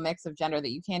incredible mix of gender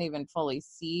that you can't even fully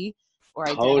see or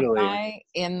Totally. identify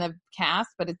in the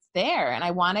cast, but it's there. And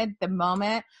I wanted the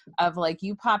moment of like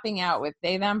you popping out with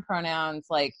they them pronouns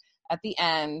like at the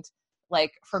end,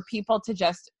 like for people to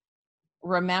just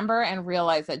remember and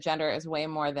realize that gender is way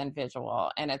more than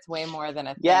visual, and it's way more than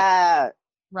a thing, Yeah.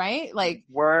 right? Like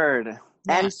Word.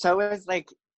 yeah. And so it was like,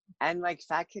 and like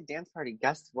Fat Kid Dance Party,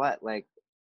 guess what? Like,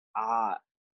 uh,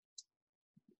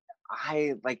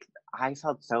 I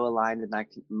felt so aligned in that,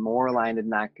 more aligned in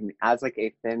that, as like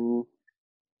a thin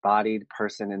bodied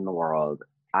person in the world.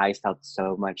 I felt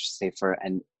so much safer,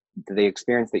 and the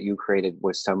experience that you created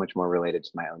was so much more related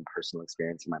to my own personal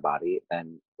experience in my body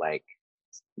than like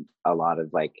a lot of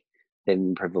like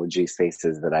thin privileged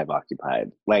spaces that I've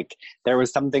occupied. Like there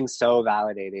was something so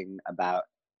validating about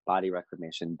body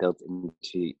reclamation built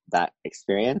into that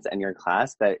experience and your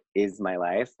class that is my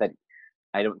life that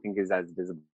I don't think is as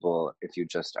visible if you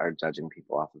just are judging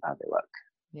people off of how they look.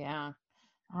 Yeah.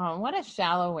 Oh, what a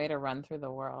shallow way to run through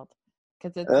the world.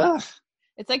 Because Ugh.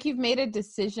 it's like you've made a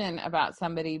decision about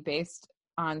somebody based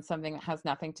on something that has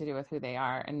nothing to do with who they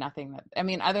are and nothing that, I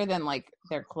mean, other than like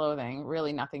their clothing,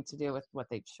 really nothing to do with what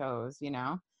they chose, you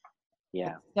know?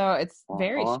 Yeah. So it's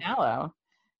very Uh-huh. shallow.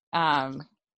 And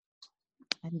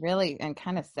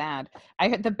kind of sad. I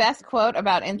heard the best quote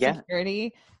about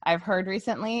insecurity I've heard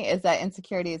recently is that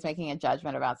insecurity is making a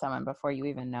judgment about someone before you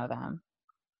even know them.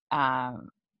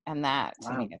 And that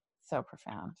to me is so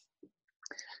profound.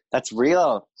 That's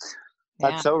real.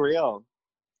 That's Yeah. so real.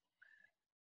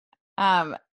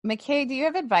 McKay, do you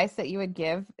have advice that you would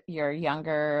give your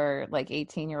younger, like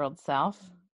 18-year-old self?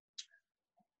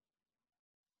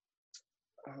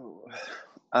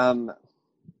 I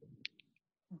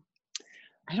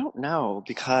don't know,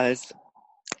 because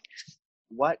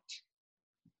what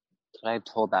could I have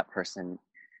told that person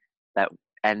that,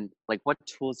 and like what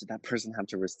tools did that person have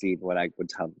to receive what I would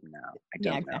tell them now? I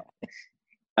don't know.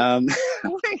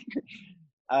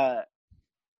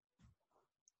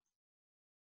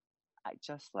 I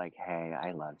just like, hey,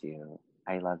 I love you,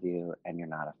 and you're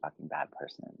not a fucking bad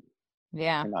person.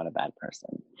 Yeah. You're not a bad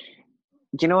person.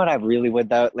 You know what I really would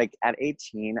though? Like at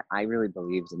 18, I really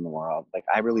believed in the world. Like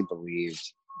I really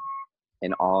believed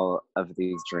in all of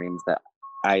these dreams that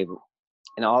I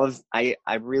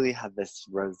really had this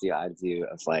rosy-eyed view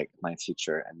of like my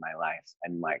future and my life.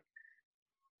 And like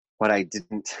what I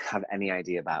didn't have any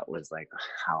idea about was like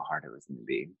how hard it was going to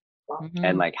be. Mm-hmm.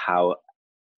 And like how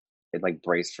it like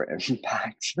braced for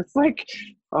impact. It's like,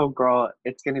 oh girl,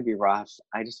 it's going to be rough.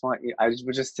 I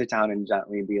would just sit down and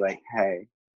gently be like, hey,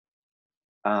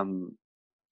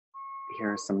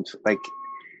 here's some like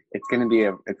it's gonna be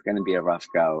a rough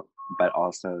go, but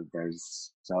also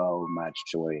there's so much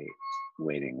joy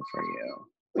waiting for you,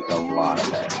 like a lot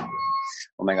of it.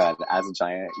 Oh my god, as a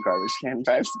giant garbage can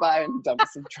drives by and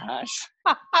dumps some trash.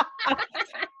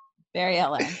 Very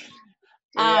LA.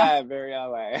 Yeah, very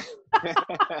LA.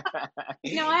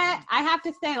 You know what, I have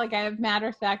to say, like, I have mad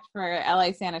respect for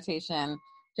LA sanitation,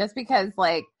 just because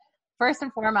like first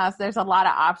and foremost, there's a lot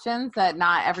of options that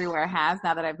not everywhere has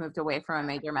now that I've moved away from a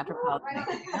major metropolitan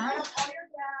area.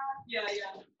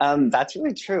 That's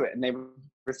really true. And they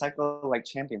recycle like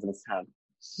champions in this town.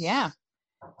 Yeah.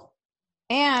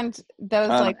 And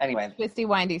those twisty,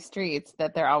 windy streets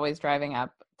that they're always driving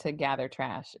up to gather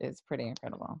trash is pretty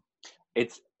incredible.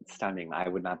 It's stunning. I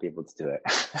would not be able to do it.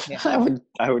 Yeah.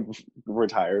 I would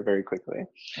retire very quickly.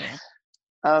 Yeah.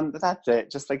 But that's it.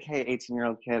 Just like, hey,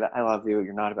 18-year-old kid, I love you.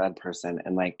 You're not a bad person.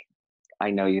 And like, I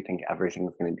know you think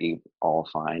everything's going to be all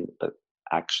fine, but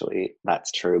actually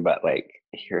that's true. But like,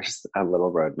 here's a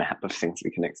little roadmap of things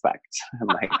we can expect. I'm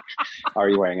like, are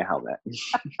you wearing a helmet?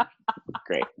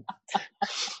 Great.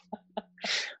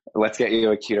 Let's get you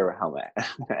a cuter helmet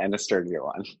and a sturdier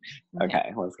one.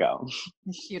 Okay, let's go.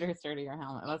 Cuter, sturdier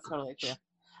helmet. That's totally true.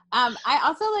 I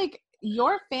also like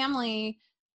your family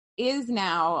is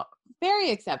now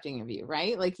very accepting of you,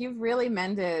 right? Like you've really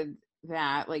mended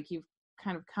that, like you've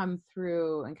kind of come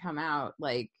through and come out,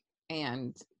 like,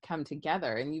 and come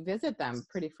together, and you visit them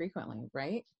pretty frequently,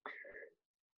 right?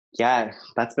 Yeah,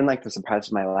 that's been like the surprise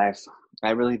of my life.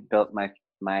 I really built my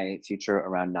future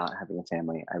around not having a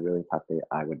family. I really thought that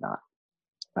I would not.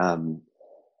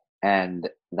 And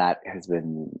that has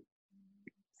been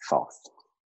false.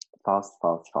 I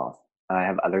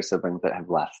have other siblings that have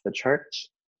left the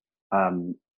church.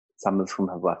 Some of whom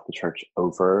have left the church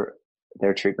over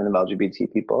their treatment of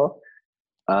LGBT people.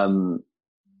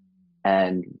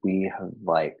 And we have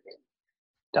like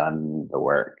done the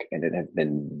work, and it has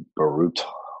been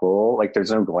brutal. Like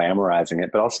there's no glamorizing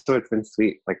it, but also it's been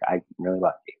sweet. Like I'm really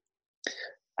lucky.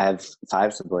 I have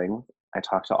 5 siblings. I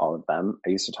talk to all of them. I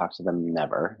used to talk to them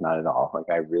never, not at all. Like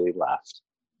I really left.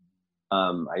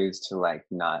 I used to like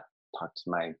not talk to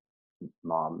my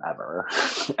mom ever.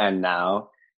 And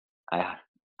now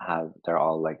they're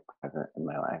all like present in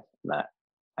my life, that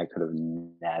I could have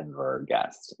never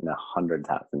guessed in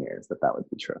 100,000 years that would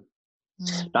be true.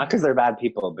 Mm-hmm. Not because they're bad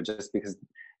people, but just because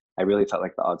I really felt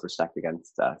like the odds were stacked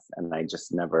against us, and I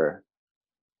just never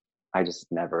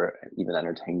even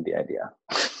entertained the idea.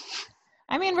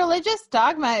 I mean, religious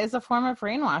dogma is a form of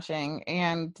brainwashing,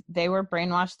 and they were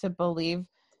brainwashed to believe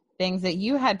things that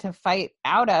you had to fight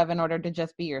out of in order to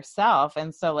just be yourself.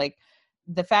 And so like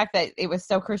the fact that it was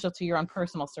so crucial to your own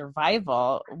personal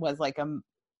survival was like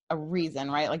a a reason,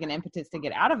 right? Like an impetus to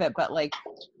get out of it. But like,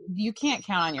 you can't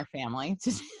count on your family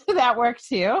to do that work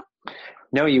too.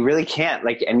 No, you really can't.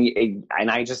 Like, and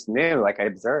I just knew, like I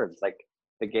observed, like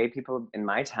the gay people in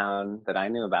my town that I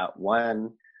knew about,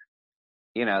 one,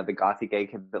 you know, the gothy gay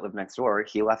kid that lived next door,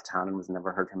 he left town and was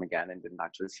never heard from again and didn't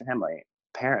talk to his family,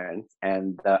 parents.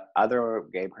 And the other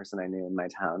gay person I knew in my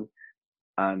town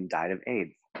died of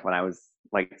AIDS when I was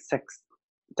like 6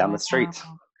 down the street.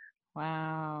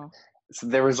 Wow. So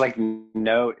there was like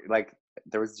no, like,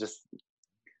 there was just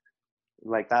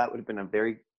like, that would have been a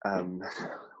very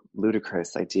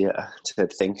ludicrous idea to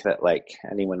think that like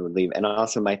anyone would leave. And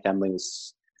also my family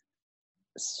was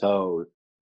so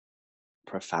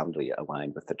profoundly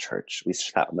aligned with the church. We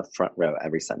sat in the front row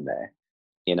every Sunday.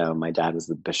 You know, my dad was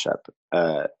the bishop.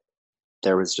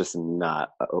 There was just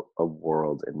not a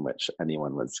world in which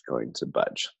anyone was going to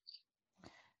budge.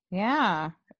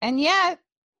 Yeah. And yet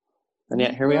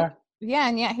here we are. Yeah.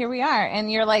 And yet here we are.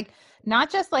 And you're like,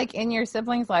 not just like in your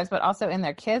siblings' lives, but also in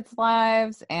their kids'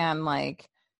 lives, and like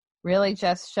really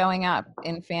just showing up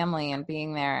in family and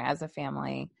being there as a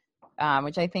family,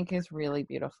 which I think is really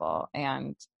beautiful.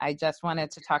 And I just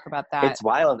wanted to talk about that. It's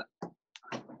wild.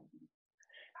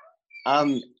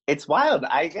 It's wild.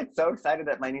 I get so excited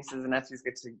that my nieces and nephews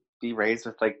get to be raised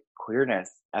with like queerness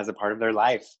as a part of their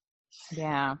life.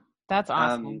 Yeah, that's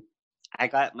awesome. I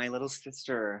got my little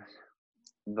sister,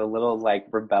 the little like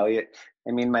rebellion.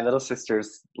 I mean, my little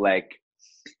sister's like,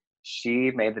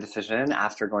 she made the decision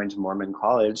after going to Mormon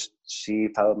college. She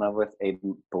fell in love with a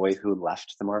boy who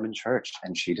left the Mormon church,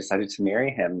 and she decided to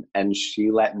marry him. And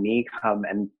she let me come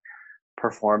and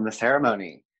perform the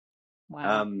ceremony.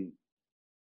 Wow.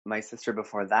 My sister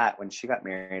before that, when she got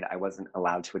married, I wasn't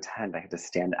allowed to attend. I had to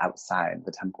stand outside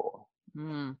the temple.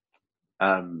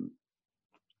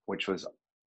 Which was,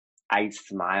 I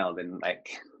smiled and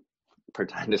like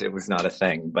pretended it was not a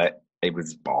thing, but it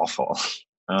was awful.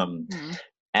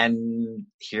 And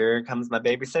here comes my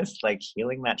baby sis, like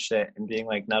healing that shit and being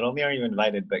like, not only are you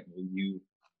invited, but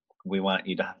we want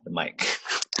you to have the mic.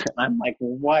 I'm like,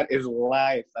 what is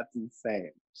life? That's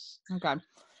insane. Oh God.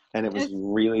 And it was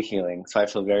really healing. So I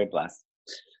feel very blessed.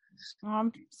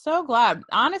 I'm so glad.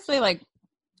 Honestly, like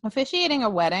officiating a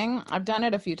wedding, I've done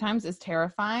it a few times, is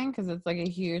terrifying because it's like a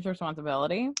huge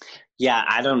responsibility. Yeah,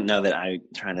 I don't know that I'm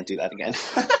trying to do that again.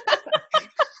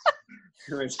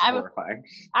 It was horrifying.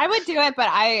 I would do it, but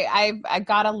I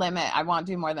got a limit. I won't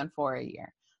do more than 4 a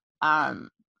year.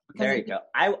 There you go.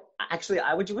 I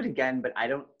would do it again, but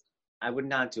I would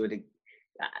not do it.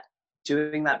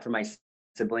 Doing that for my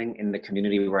sibling in the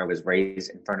community where I was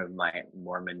raised, in front of my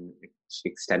Mormon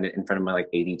extended, in front of my like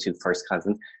 82 first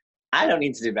cousins, I don't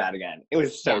need to do that again. It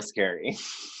was so scary.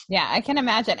 Yeah, I can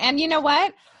imagine. And you know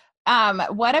what?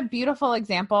 What a beautiful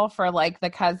example for like the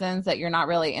cousins that you're not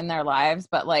really in their lives,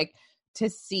 but like to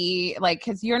see, like,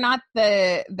 because you're not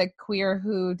the queer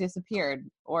who disappeared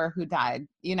or who died.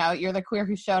 You know, you're the queer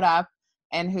who showed up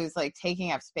and who's like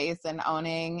taking up space and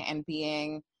owning and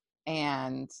being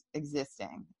and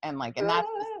existing, and like, and that's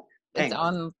its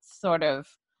own sort of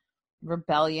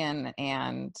rebellion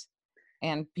and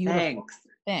beautiful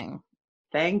thing.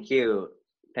 Thank you.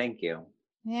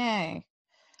 Yay.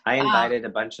 I invited a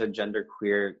bunch of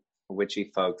genderqueer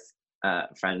witchy folks,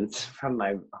 friends from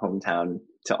my hometown,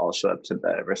 to all show up to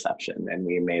the reception, and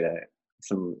we made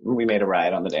a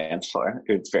ride on the dance floor.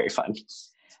 It was very fun.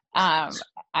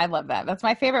 I love that. That's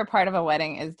my favorite part of a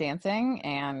wedding, is dancing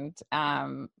and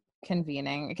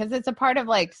convening, because it's a part of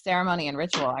like ceremony and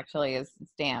ritual, actually, is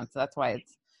dance. That's why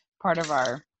it's part of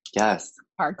our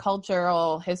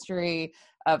cultural history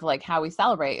of like how we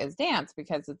celebrate is dance,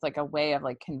 because it's like a way of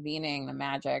like convening the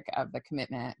magic of the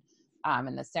commitment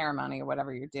and the ceremony or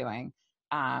whatever you're doing.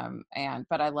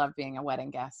 But I love being a wedding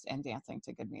guest and dancing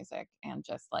to good music and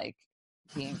just like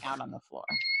being out on the floor.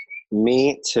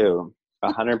 Me too.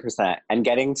 100%. And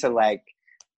getting to like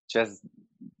just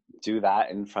do that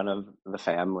in front of the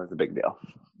fam was a big deal.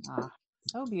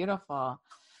 So beautiful.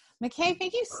 McKay,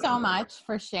 thank you so much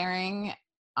for sharing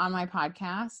on my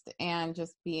podcast and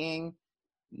just being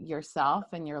yourself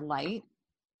and your light.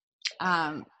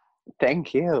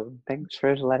 Thank you. Thanks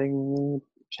for letting me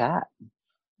chat.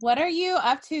 What are you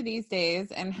up to these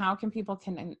days, and how can people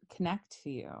connect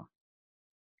to you?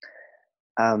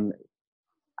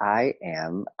 I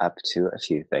am up to a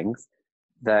few things.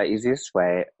 The easiest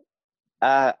way,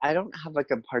 I don't have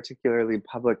like a particularly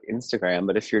public Instagram,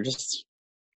 but if you're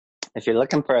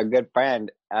looking for a good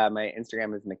friend, my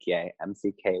Instagram is Mckayay,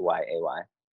 Mckyay.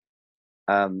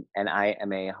 And I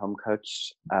am a home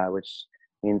coach, which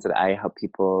means that I help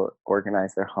people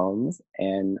organize their homes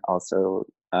and also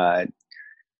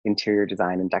interior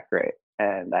design and decorate.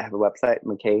 And I have a website,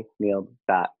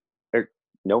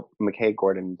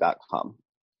 mckaygordon.com.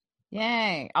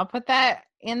 Yay. I'll put that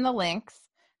in the links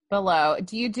below.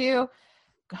 Do you do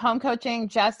home coaching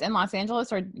just in Los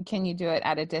Angeles, or can you do it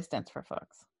at a distance for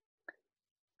folks?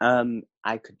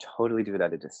 I could totally do it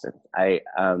at a distance.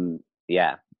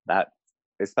 Yeah, that,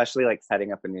 especially like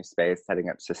setting up a new space, setting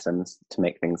up systems to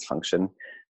make things function.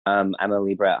 I'm a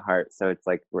Libra at heart, so it's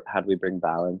like, how do we bring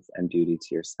balance and beauty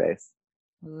to your space?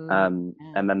 Ooh, yeah.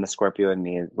 And then the Scorpio in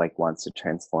me like wants to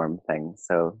transform things.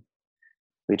 So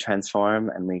we transform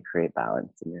and we create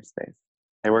balance in your space.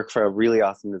 I work for a really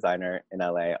awesome designer in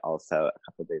LA also a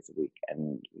couple of days a week,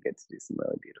 and we get to do some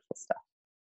really beautiful stuff.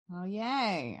 Oh,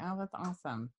 yay. Oh, that's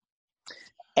awesome.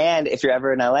 And if you're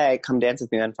ever in LA, come dance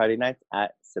with me on Friday nights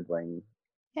at Sibling.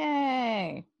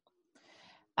 Yay.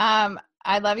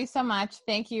 I love you so much.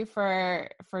 Thank you for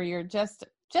your just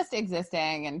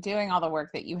existing and doing all the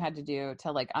work that you had to do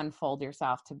to like unfold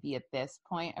yourself to be at this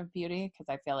point of beauty. Cause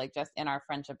I feel like just in our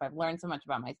friendship, I've learned so much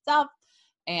about myself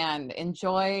and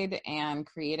enjoyed and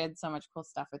created so much cool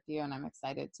stuff with you. And I'm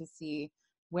excited to see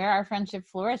where our friendship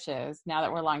flourishes now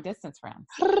that we're long distance friends.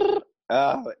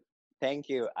 Oh, thank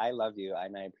you. I love you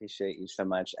and I appreciate you so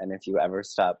much. And if you ever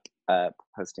stop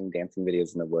posting dancing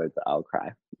videos in the woods, I'll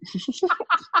cry.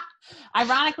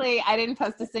 Ironically, I didn't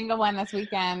post a single one this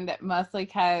weekend, mostly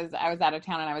because I was out of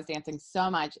town and I was dancing so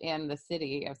much in the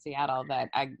city of Seattle that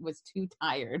I was too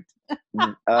tired.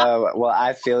 Well,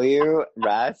 I feel you.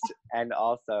 Rest. And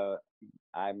also,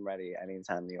 I'm ready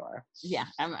anytime you are. Yeah,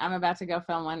 I'm about to go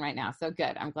film one right now. So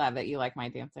good. I'm glad that you like my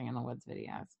dancing in the woods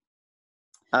videos.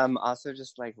 Also,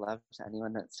 just like love to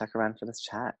anyone that stuck around for this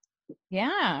chat.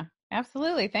 Yeah,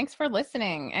 absolutely. Thanks for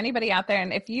listening. Anybody out there,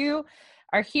 and if you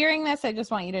are hearing this, I just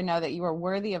want you to know that you are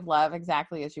worthy of love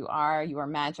exactly as you are. You are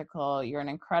magical. You're an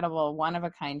incredible,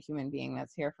 one-of-a-kind human being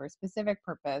that's here for a specific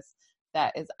purpose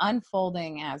that is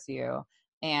unfolding as you.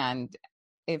 And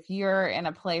if you're in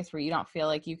a place where you don't feel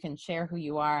like you can share who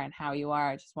you are and how you are,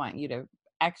 I just want you to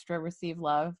extra receive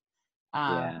love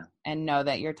and know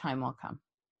that your time will come.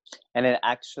 And it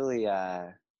actually,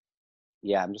 I'm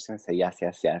just going to say yes,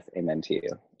 yes, yes. Amen to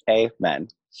you. Amen.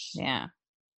 Yeah.